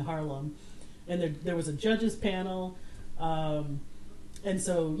scene in Harlem, and there was a judges panel, and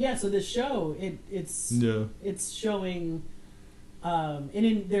so this show it's showing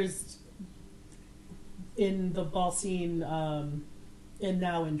and there's in the ball scene and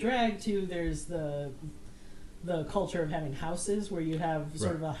now in drag too, there's the culture of having houses where you have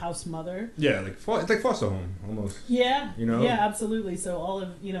sort of a house mother. Yeah, it's like foster home almost. Yeah, yeah, absolutely. So all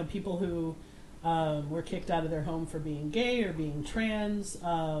of people who were kicked out of their home for being gay or being trans,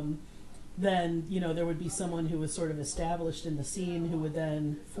 then there would be someone who was sort of established in the scene who would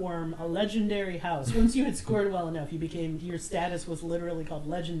then form a legendary house. Once you had scored well enough, your status was literally called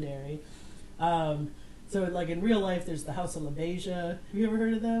legendary. So in real life, there's the House of LaBeija. Have you ever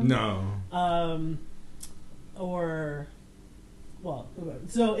heard of them? No. And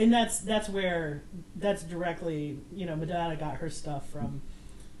that's directly, Madonna got her stuff from,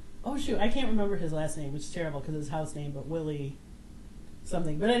 oh shoot, I can't remember his last name, which is terrible because it's house name, but Willie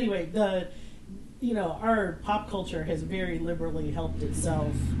something. But anyway, our pop culture has very liberally helped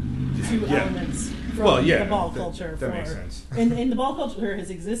itself to elements from the ball culture. That makes sense. And the ball culture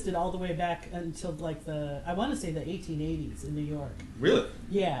has existed all the way back until I want to say the 1880s in New York. Really?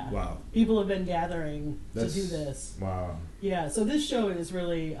 Yeah. Wow. People have been gathering to do this. Wow. Yeah. So this show is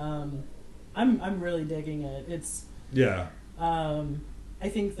really, I'm really digging it. It's. Yeah. I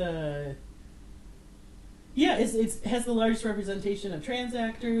think it has the largest representation of trans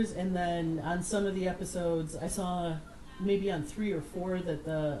actors, and then on some of the episodes, I saw maybe on 3 or 4 that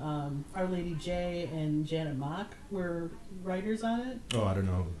the Our Lady J and Janet Mock were writers on it. Oh, I don't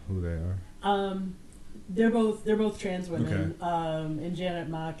know who they are. They're both trans women. Okay. And Janet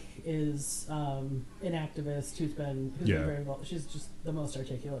Mock is an activist who's been very involved. She's just the most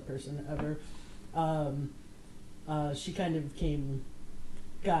articulate person ever. She kind of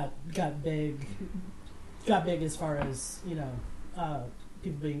got big as far as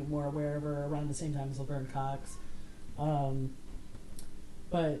people being more aware of her around the same time as Laverne Cox.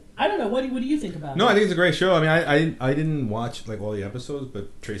 But I don't know. What do you think about it? No, I think it's a great show. I mean, I didn't watch like all the episodes,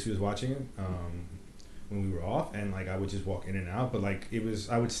 but Tracy was watching it when we were off, and like I would just walk in and out. But like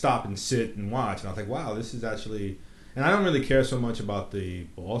I would stop and sit and watch, and I was like, wow, this is actually. And I don't really care so much about the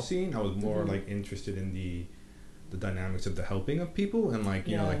ball scene. I was more like interested in the dynamics of the helping of people, and like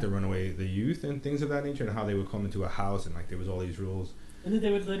you know, like the runaway, the youth, and things of that nature, and how they would come into a house, and like there was all these rules. And then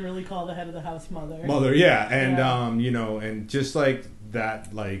they would literally call the head of the house mother. Mother, yeah. And, you know, and just like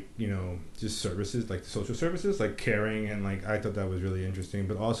that, like, you know, just services, like social services, like caring. And like, I thought that was really interesting.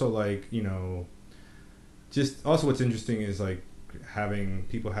 But also like, you know, just also what's interesting is like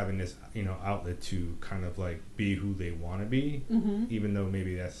people having this, you know, outlet to kind of like be who they want to be, even though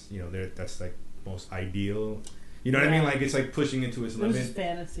maybe that's, you know, that's like most ideal. You know what I mean? Like, it's like pushing into its limit. It's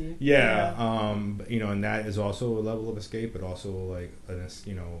fantasy. Yeah. You know, and that is also a level of escape, but also like an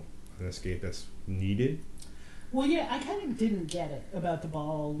escape that's needed. Well, yeah, I kind of didn't get it about the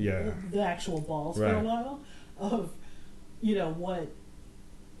ball, the actual balls for a while. Of, you know, what,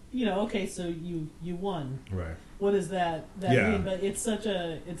 you know, okay, so you won. Right. What does that mean? But it's such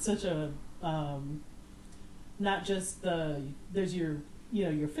a not just there's your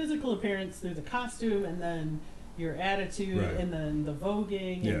physical appearance through the costume, and then your attitude, and then the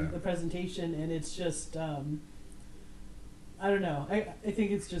voguing and the presentation, and it's just I don't know. I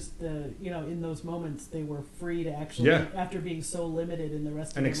think it's just in those moments they were free to actually after being so limited in the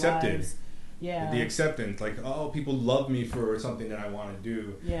rest of their lives. Yeah. The acceptance, like, oh, people love me for something that I want to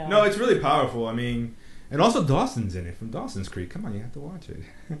do. Yeah. No, it's really powerful. I mean, and also Dawson's in it from Dawson's Creek. Come on, you have to watch it.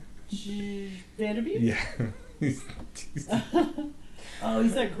 Vanderbeek? Yeah. Oh,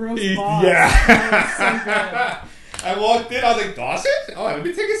 he's that gross boss. Yeah. Oh, so good. I walked in, I was like, Dawson? Oh, let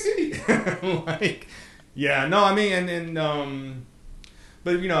me take a seat. Like, yeah, no, I mean, and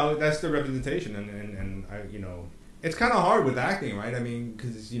but, you know, that's the representation, and I, you know, it's kind of hard with acting, right? I mean,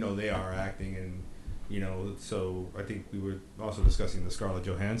 because, you know, they are acting, and, you know, so I think we were also discussing the Scarlett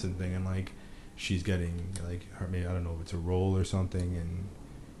Johansson thing, and, like, she's getting, like, her, maybe, I don't know if it's a role or something, and,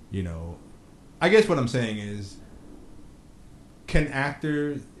 you know, I guess what I'm saying is, should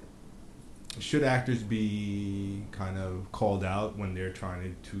actors be kind of called out when they're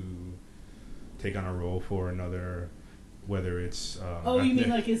trying to take on a role for another, whether it's... you mean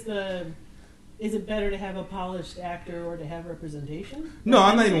like is it better to have a polished actor or to have representation? No,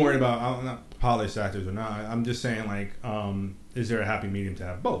 I'm not even worried about I'm not polished actors or not. I'm just saying, like, is there a happy medium to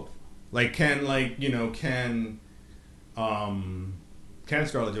have both? Like, can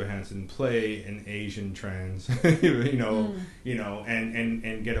Scarlett Johansson play an Asian trans, you know,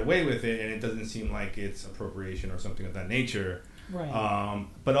 and get away with it, and it doesn't seem like it's appropriation or something of that nature. Right.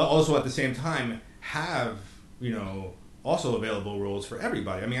 But also at the same time have, you know, also available roles for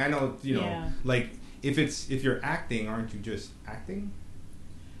everybody. I mean, I know, you know, like if you're acting, aren't you just acting?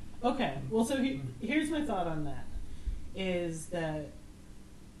 Okay. Well, so here's my thought on that: is that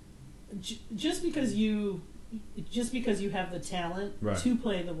just because you have the talent to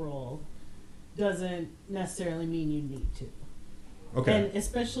play the role doesn't necessarily mean you need to. Okay. And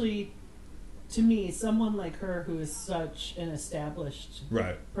especially to me, someone like her who is such an established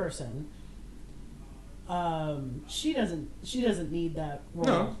person, she doesn't need that role.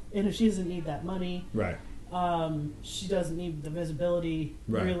 No. And she doesn't need that money. Right. She doesn't need the visibility,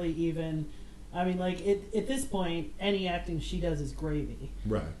 really, even. I mean, like, at this point, any acting she does is gravy.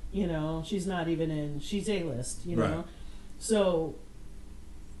 Right. You know, she's not even she's A-list, you know? Right. So,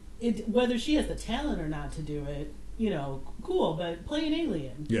 whether she has the talent or not to do it, you know, cool, but play an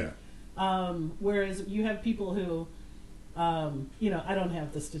alien. Yeah. Whereas you have people who, you know, I don't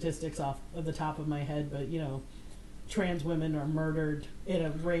have the statistics off of the top of my head, but, you know, trans women are murdered at a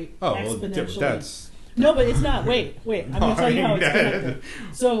rate exponentially. Well, that's... No, but it's not. Wait. I'm going to tell you how it's connected.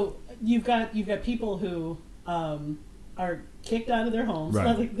 So, you've got people who are kicked out of their homes.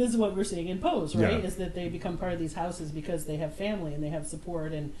 Right. Like, this is what we're seeing in Pose, right? Yeah. Is that they become part of these houses because they have family and they have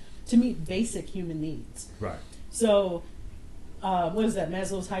support and to meet basic human needs. Right. So, what is that?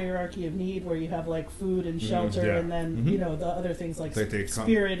 Maslow's hierarchy of need, where you have like food and shelter, and then you know the other things like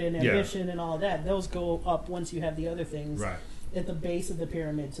spirit and ambition and all of that. Those go up once you have the other things at the base of the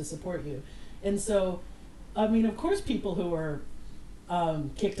pyramid to support you. And so, I mean, of course, people who are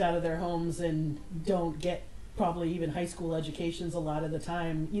kicked out of their homes and don't get probably even high school educations a lot of the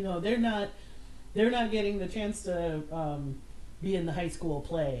time, you know, they're not they're not getting the chance to be in the high school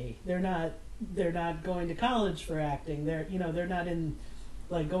play. They're not going to college for acting. They're not in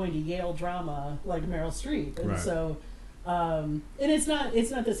like going to Yale drama like Meryl Streep. And so and it's not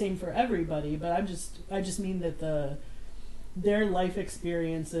the same for everybody, but I just mean that their life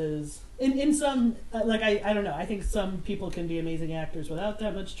experiences in some like I don't know, I think some people can be amazing actors without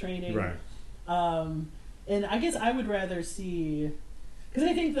that much training. Right. And I guess I would rather see, because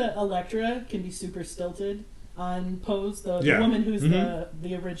I think that Elektra can be super stilted on Pose, the woman who's the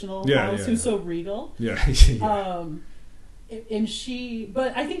original House, who's so regal. Yeah.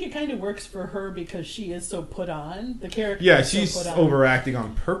 But I think it kind of works for her because she is so put on. The character. Yeah, is she's so put on. overacting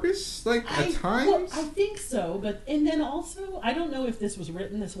on purpose, like at times. Well, I think so, and then also I don't know if this was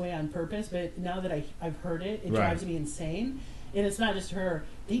written this way on purpose, but now that I've heard it, it drives me insane. And it's not just her;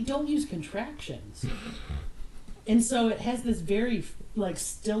 they don't use contractions, and so it has this very like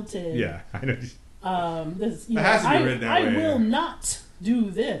stilted. Yeah, I know. This it has to be written that way. I will not do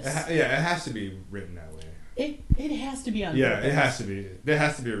this. It has to be written that way. It has to be on. Yeah, purpose. it has to be. There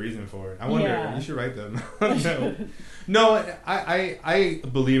has to be a reason for it. I wonder. Yeah. You should write them. No, I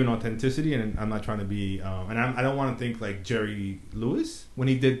believe in authenticity, and I'm not trying to be. And I don't want to think like Jerry Lewis when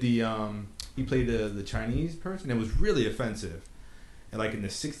he did the. He played the Chinese person. It was really offensive, and like in the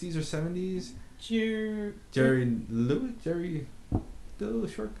 60s or 70s. Jerry Lewis, the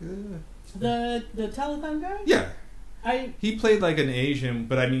short. The telethon guy. Yeah. He played like an Asian,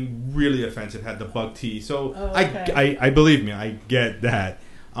 but I mean really offensive. Had the buck teeth, so okay. I believe me, I get that.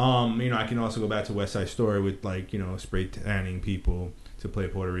 I can also go back to West Side Story with like spray tanning people to play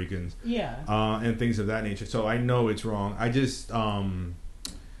Puerto Ricans, and things of that nature. So I know it's wrong. I just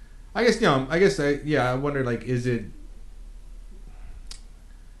I wonder like is it?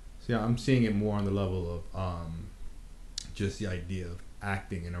 So yeah, I'm seeing it more on the level of just the idea of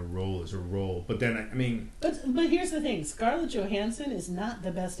acting in a role is a role, but then I mean, but here's the thing: Scarlett Johansson is not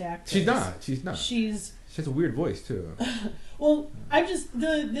the best actress. She's not. She has a weird voice too. Well, I'm just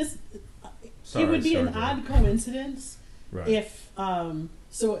it would be an odd coincidence if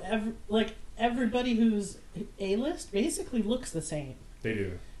everybody who's A-list basically looks the same. They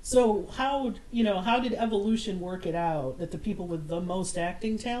do. So how did evolution work it out that the people with the most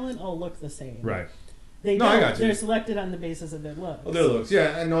acting talent all look the same? Right. I got you. They're selected on the basis of their looks. Oh, their looks,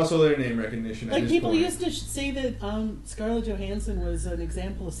 yeah, and also their name recognition. Like people used to say that Scarlett Johansson was an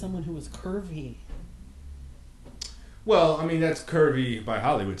example of someone who was curvy. Well, I mean that's curvy by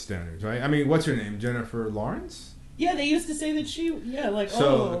Hollywood standards, right? I mean, what's her name? Jennifer Lawrence? Yeah, they used to say that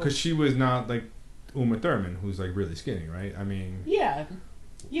because she was not like Uma Thurman, who's like really skinny, right? I mean. Yeah,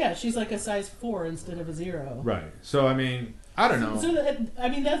 she's like a size 4 instead of a 0. Right. So I mean, I don't know.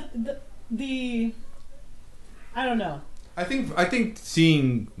 I don't know. I think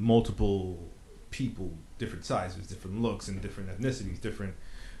seeing multiple people, different sizes, different looks, and different ethnicities,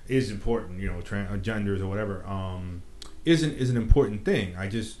 is important. Genders or whatever. Is an important thing. I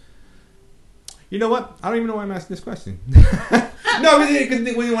just, you know what? I don't even know why I'm asking this question. No,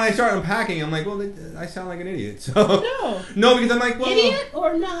 because when I start unpacking, I'm like, well, I sound like an idiot. So no, because I'm like, well, idiot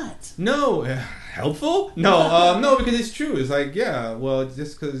or not? No, helpful? No, because it's true. It's like, yeah, well, it's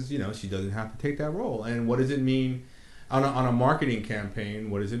just because she doesn't have to take that role. And what does it mean on a marketing campaign?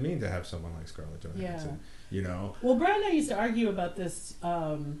 What does it mean to have someone like Scarlett Johansson? Yeah. Well, Brad and I used to argue about this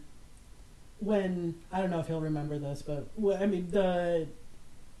when I don't know if he'll remember this, but I mean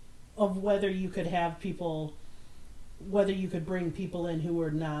of whether you could have people. Whether you could bring people in who were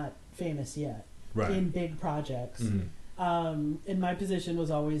not famous yet in big projects. Mm-hmm. And my position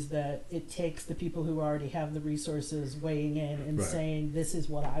was always that it takes the people who already have the resources weighing in and saying, this is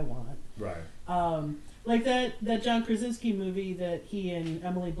what I want. Right. Like that John Krasinski movie that he and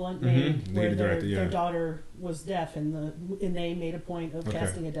Emily Blunt made, where their daughter was deaf, and they made a point of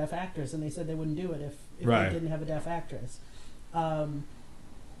casting a deaf actress, and they said they wouldn't do it if they didn't have a deaf actress.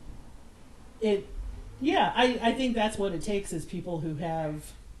 Yeah, I think that's what it takes is people who have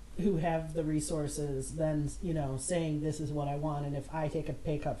the resources then, saying this is what I want, and if I take a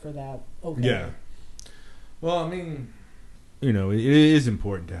pay cut for that, okay. Yeah. Well, I mean, it is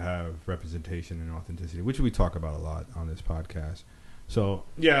important to have representation and authenticity, which we talk about a lot on this podcast. So,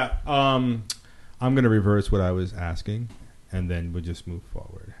 yeah, I'm going to reverse what I was asking, and then we'll just move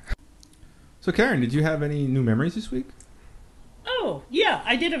forward. So, Karen, did you have any new memories this week? Oh, yeah,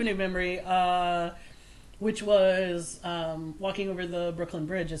 I did have a new memory. Which was walking over the Brooklyn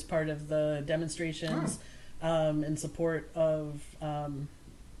Bridge as part of the demonstrations in support of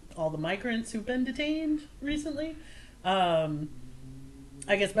all the migrants who've been detained recently. I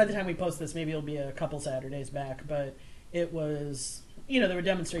guess by the time we post this, maybe it'll be a couple Saturdays back, but it was there were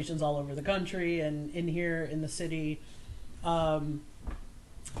demonstrations all over the country, and in here in the city,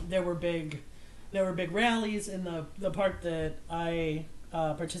 there were big rallies in the part that I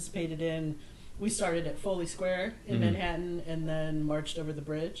participated in. We started at Foley Square in Manhattan, and then marched over the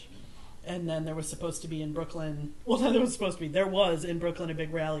bridge. And then there was supposed to be in Brooklyn. Well, there was in Brooklyn a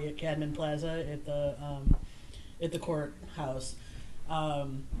big rally at Cadman Plaza at the courthouse.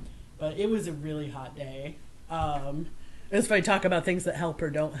 But it was a really hot day. It's funny, talk about things that help or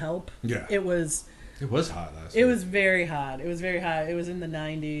don't help. Yeah. It was hot last It week. was very hot. It was very hot. It was in the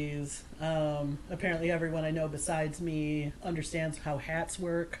 90s. Apparently everyone I know besides me understands how hats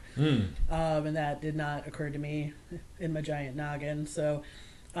work. And that did not occur to me in my giant noggin. So,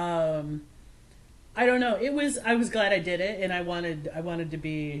 I don't know. I was glad I did it, and I wanted to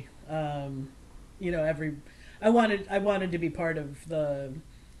be, I wanted to be part of the,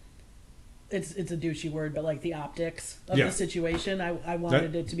 it's a douchey word, but like the optics of the situation. I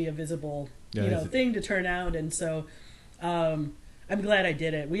wanted it to be a visible, thing to turn out. And so, I'm glad I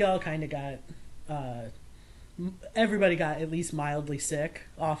did it. We all kind of got, everybody got at least mildly sick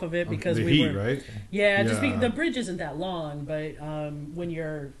off of it because the we heat, were, right? Yeah, the bridge isn't that long, but when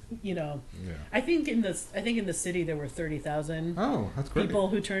you're, I think in the city there were 30,000 that's great. people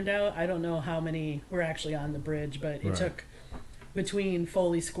who turned out. I don't know how many were actually on the bridge, but it took between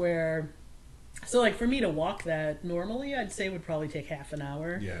Foley Square. So like for me to walk that normally, I'd say would probably take half an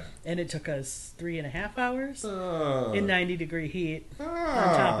hour. Yeah. And it took us 3.5 hours in 90-degree heat on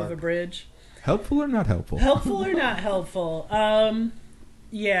top of a bridge. Helpful or not helpful? Helpful or not helpful?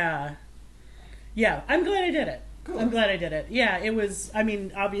 Yeah. I'm glad I did it. Cool. I'm glad I did it. Yeah, it was. I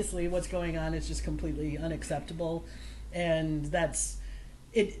mean, obviously, what's going on is just completely unacceptable, and that's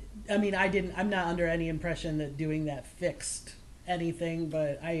it. I mean, I'm not under any impression that doing that fixed anything,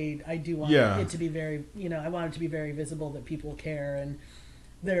 but I do want it to be very. I want it to be very visible that people care, and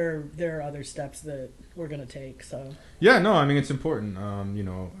there are other steps that we're gonna take. So yeah, no, I mean it's important. I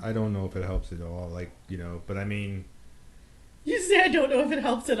don't know if it helps at all. But I mean, you say I don't know if it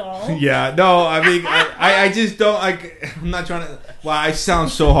helps at all. Yeah, no, I mean I just don't. I'm not trying to. Wow, I sound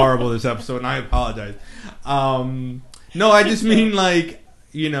so horrible this episode, and I apologize. No, I just mean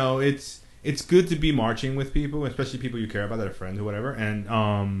it's good to be marching with people, especially people you care about that are friends or whatever,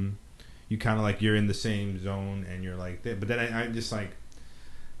 and you kind of you're in the same zone, and you're like, but then I'm just like.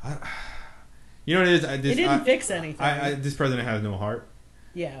 You know what it is? It didn't fix anything. This president has no heart.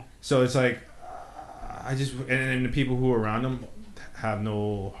 Yeah. So it's like, and the people who are around him have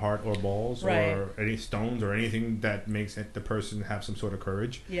no heart or balls or any stones or anything that makes the person have some sort of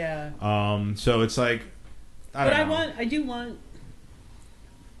courage. Yeah. So it's like, I want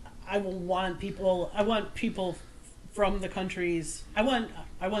people from the countries. I want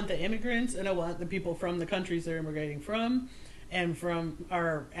the immigrants, and I want the people from the countries they're immigrating from. And from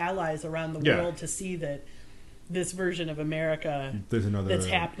our allies around the world to see that this version of America that's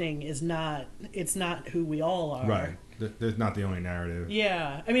happening is not who we all are. Right. There's not the only narrative.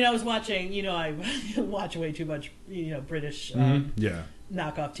 Yeah. I mean, I was watching, I watch way too much, British knockoff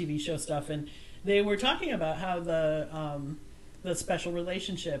TV show stuff. And they were talking about how the special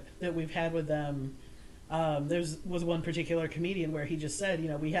relationship that we've had with them. Was one particular comedian where he just said,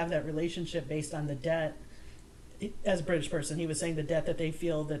 we have that relationship based on the debt. As a British person, he was saying the debt that they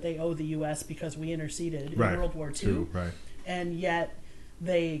feel that they owe the U.S. because we interceded in World War II, and yet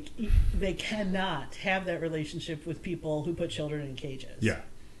they cannot have that relationship with people who put children in cages. Yeah,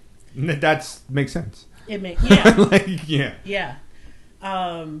 that makes sense. It makes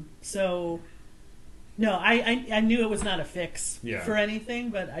So no, I knew it was not a fix for anything,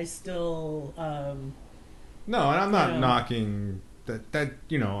 but I still no, and I'm not knocking. That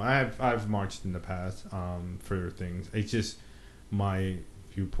I've marched in the past for things. It's just my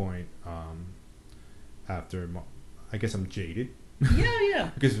viewpoint after I guess I'm jaded.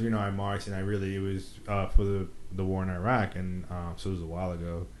 Yeah. Because I marched and it was for the war in Iraq, and so it was a while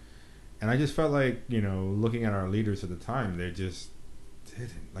ago, and I just felt like looking at our leaders at the time, they just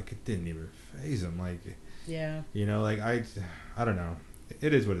it didn't even faze them. I don't know.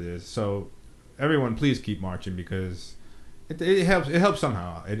 It is what it is. So everyone, please keep marching because. It helps. It helps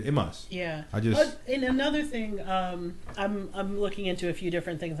somehow. It must. Yeah. And another thing, I'm looking into a few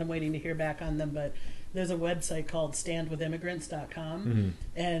different things. I'm waiting to hear back on them, but there's a website called StandWithImmigrants.com,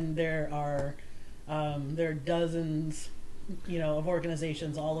 and there are dozens, of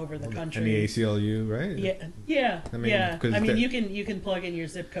organizations all over the country. And the ACLU, right? Yeah. I mean, you can plug in your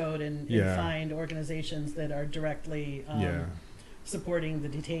zip code and find organizations that are directly supporting the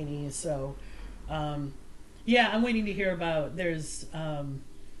detainees. So. I'm waiting to hear about. There's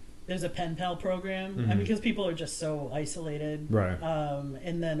there's a pen pal program, and because people are just so isolated, Right.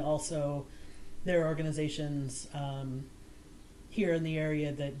 And then also there are organizations here in the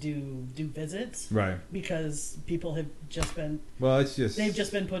area that do visits, Right. because people have just been Well, it's just they've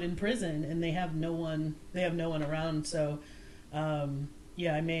just been put in prison and they have no one around. So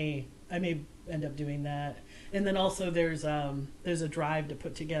yeah, I may end up doing that. And then also there's a drive to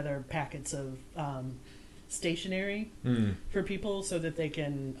put together packets of stationery for people so that they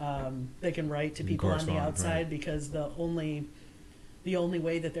can write to people on the outside, right. because the only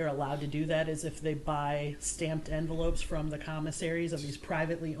way that they're allowed to do that is if they buy stamped envelopes from the commissaries of these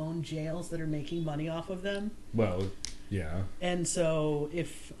privately owned jails that are making money off of them. well, yeah. And so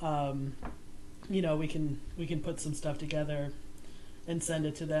if we can put some stuff together and send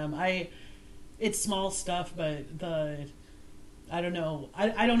it to them. It's small stuff, but I don't know.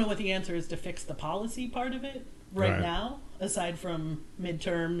 I don't know what the answer is to fix the policy part of it right now, aside from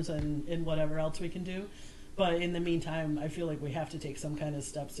midterms and whatever else we can do. But in the meantime, I feel like we have to take some kind of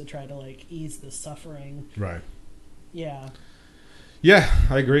steps to try to like ease the suffering. Right. Yeah. Yeah,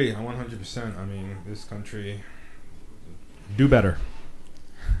 I agree. 100%. I mean, this country do better.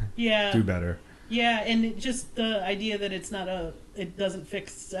 Yeah. Do better. Yeah, and just the idea that it doesn't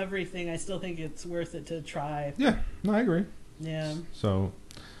fix everything. I still think it's worth it to try. Yeah. No, I agree. Yeah. So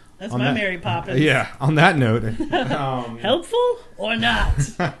that's my Mary Poppins. Yeah. On that note, helpful or not?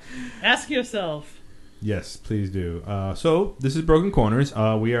 Ask yourself. Yes, please do. So this is Broken Corners.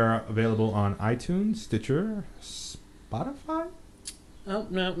 We are available on iTunes, Stitcher, Spotify. Oh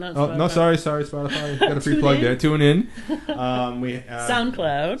no, not Spotify. Oh no, sorry, Spotify. Got a free plug there. Tune in. We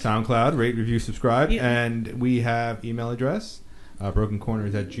SoundCloud. Rate, review, subscribe, and we have email address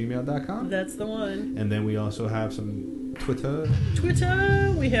brokencorners@gmail.com. That's the one. And then we also have some Twitter.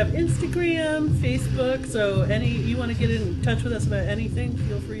 We have Instagram, Facebook. So you want to get in touch with us about anything,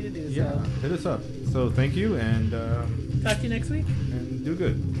 feel free to do so. Yeah, hit us up. So thank you, and talk to you next week. And do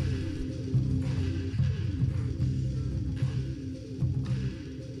good.